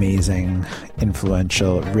 amazing,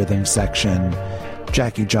 influential rhythm section,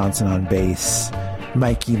 Jackie Johnson on bass,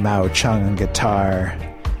 Mikey Mao Chung on guitar,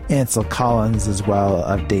 Ansel Collins as well,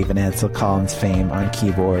 of Dave and Ansel Collins fame, on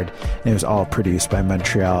keyboard, and it was all produced by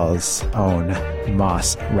Montreal's own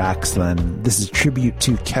Moss Raxlin. This is a tribute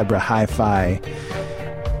to Kebra Hi-Fi.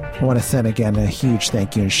 I want to send again a huge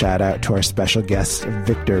thank you and shout out to our special guest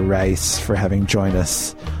Victor Rice for having joined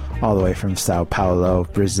us all the way from Sao Paulo,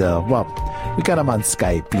 Brazil. Well, we got him on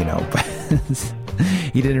Skype, but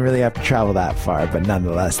he didn't really have to travel that far, but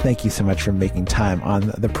nonetheless, thank you so much for making time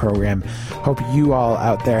on the program. Hope you all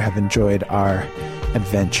out there have enjoyed our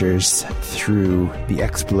adventures through the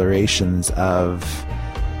explorations of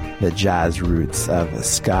the jazz roots of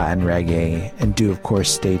ska and reggae, and do of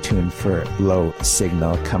course stay tuned for Low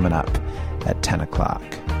Signal coming up at 10 o'clock.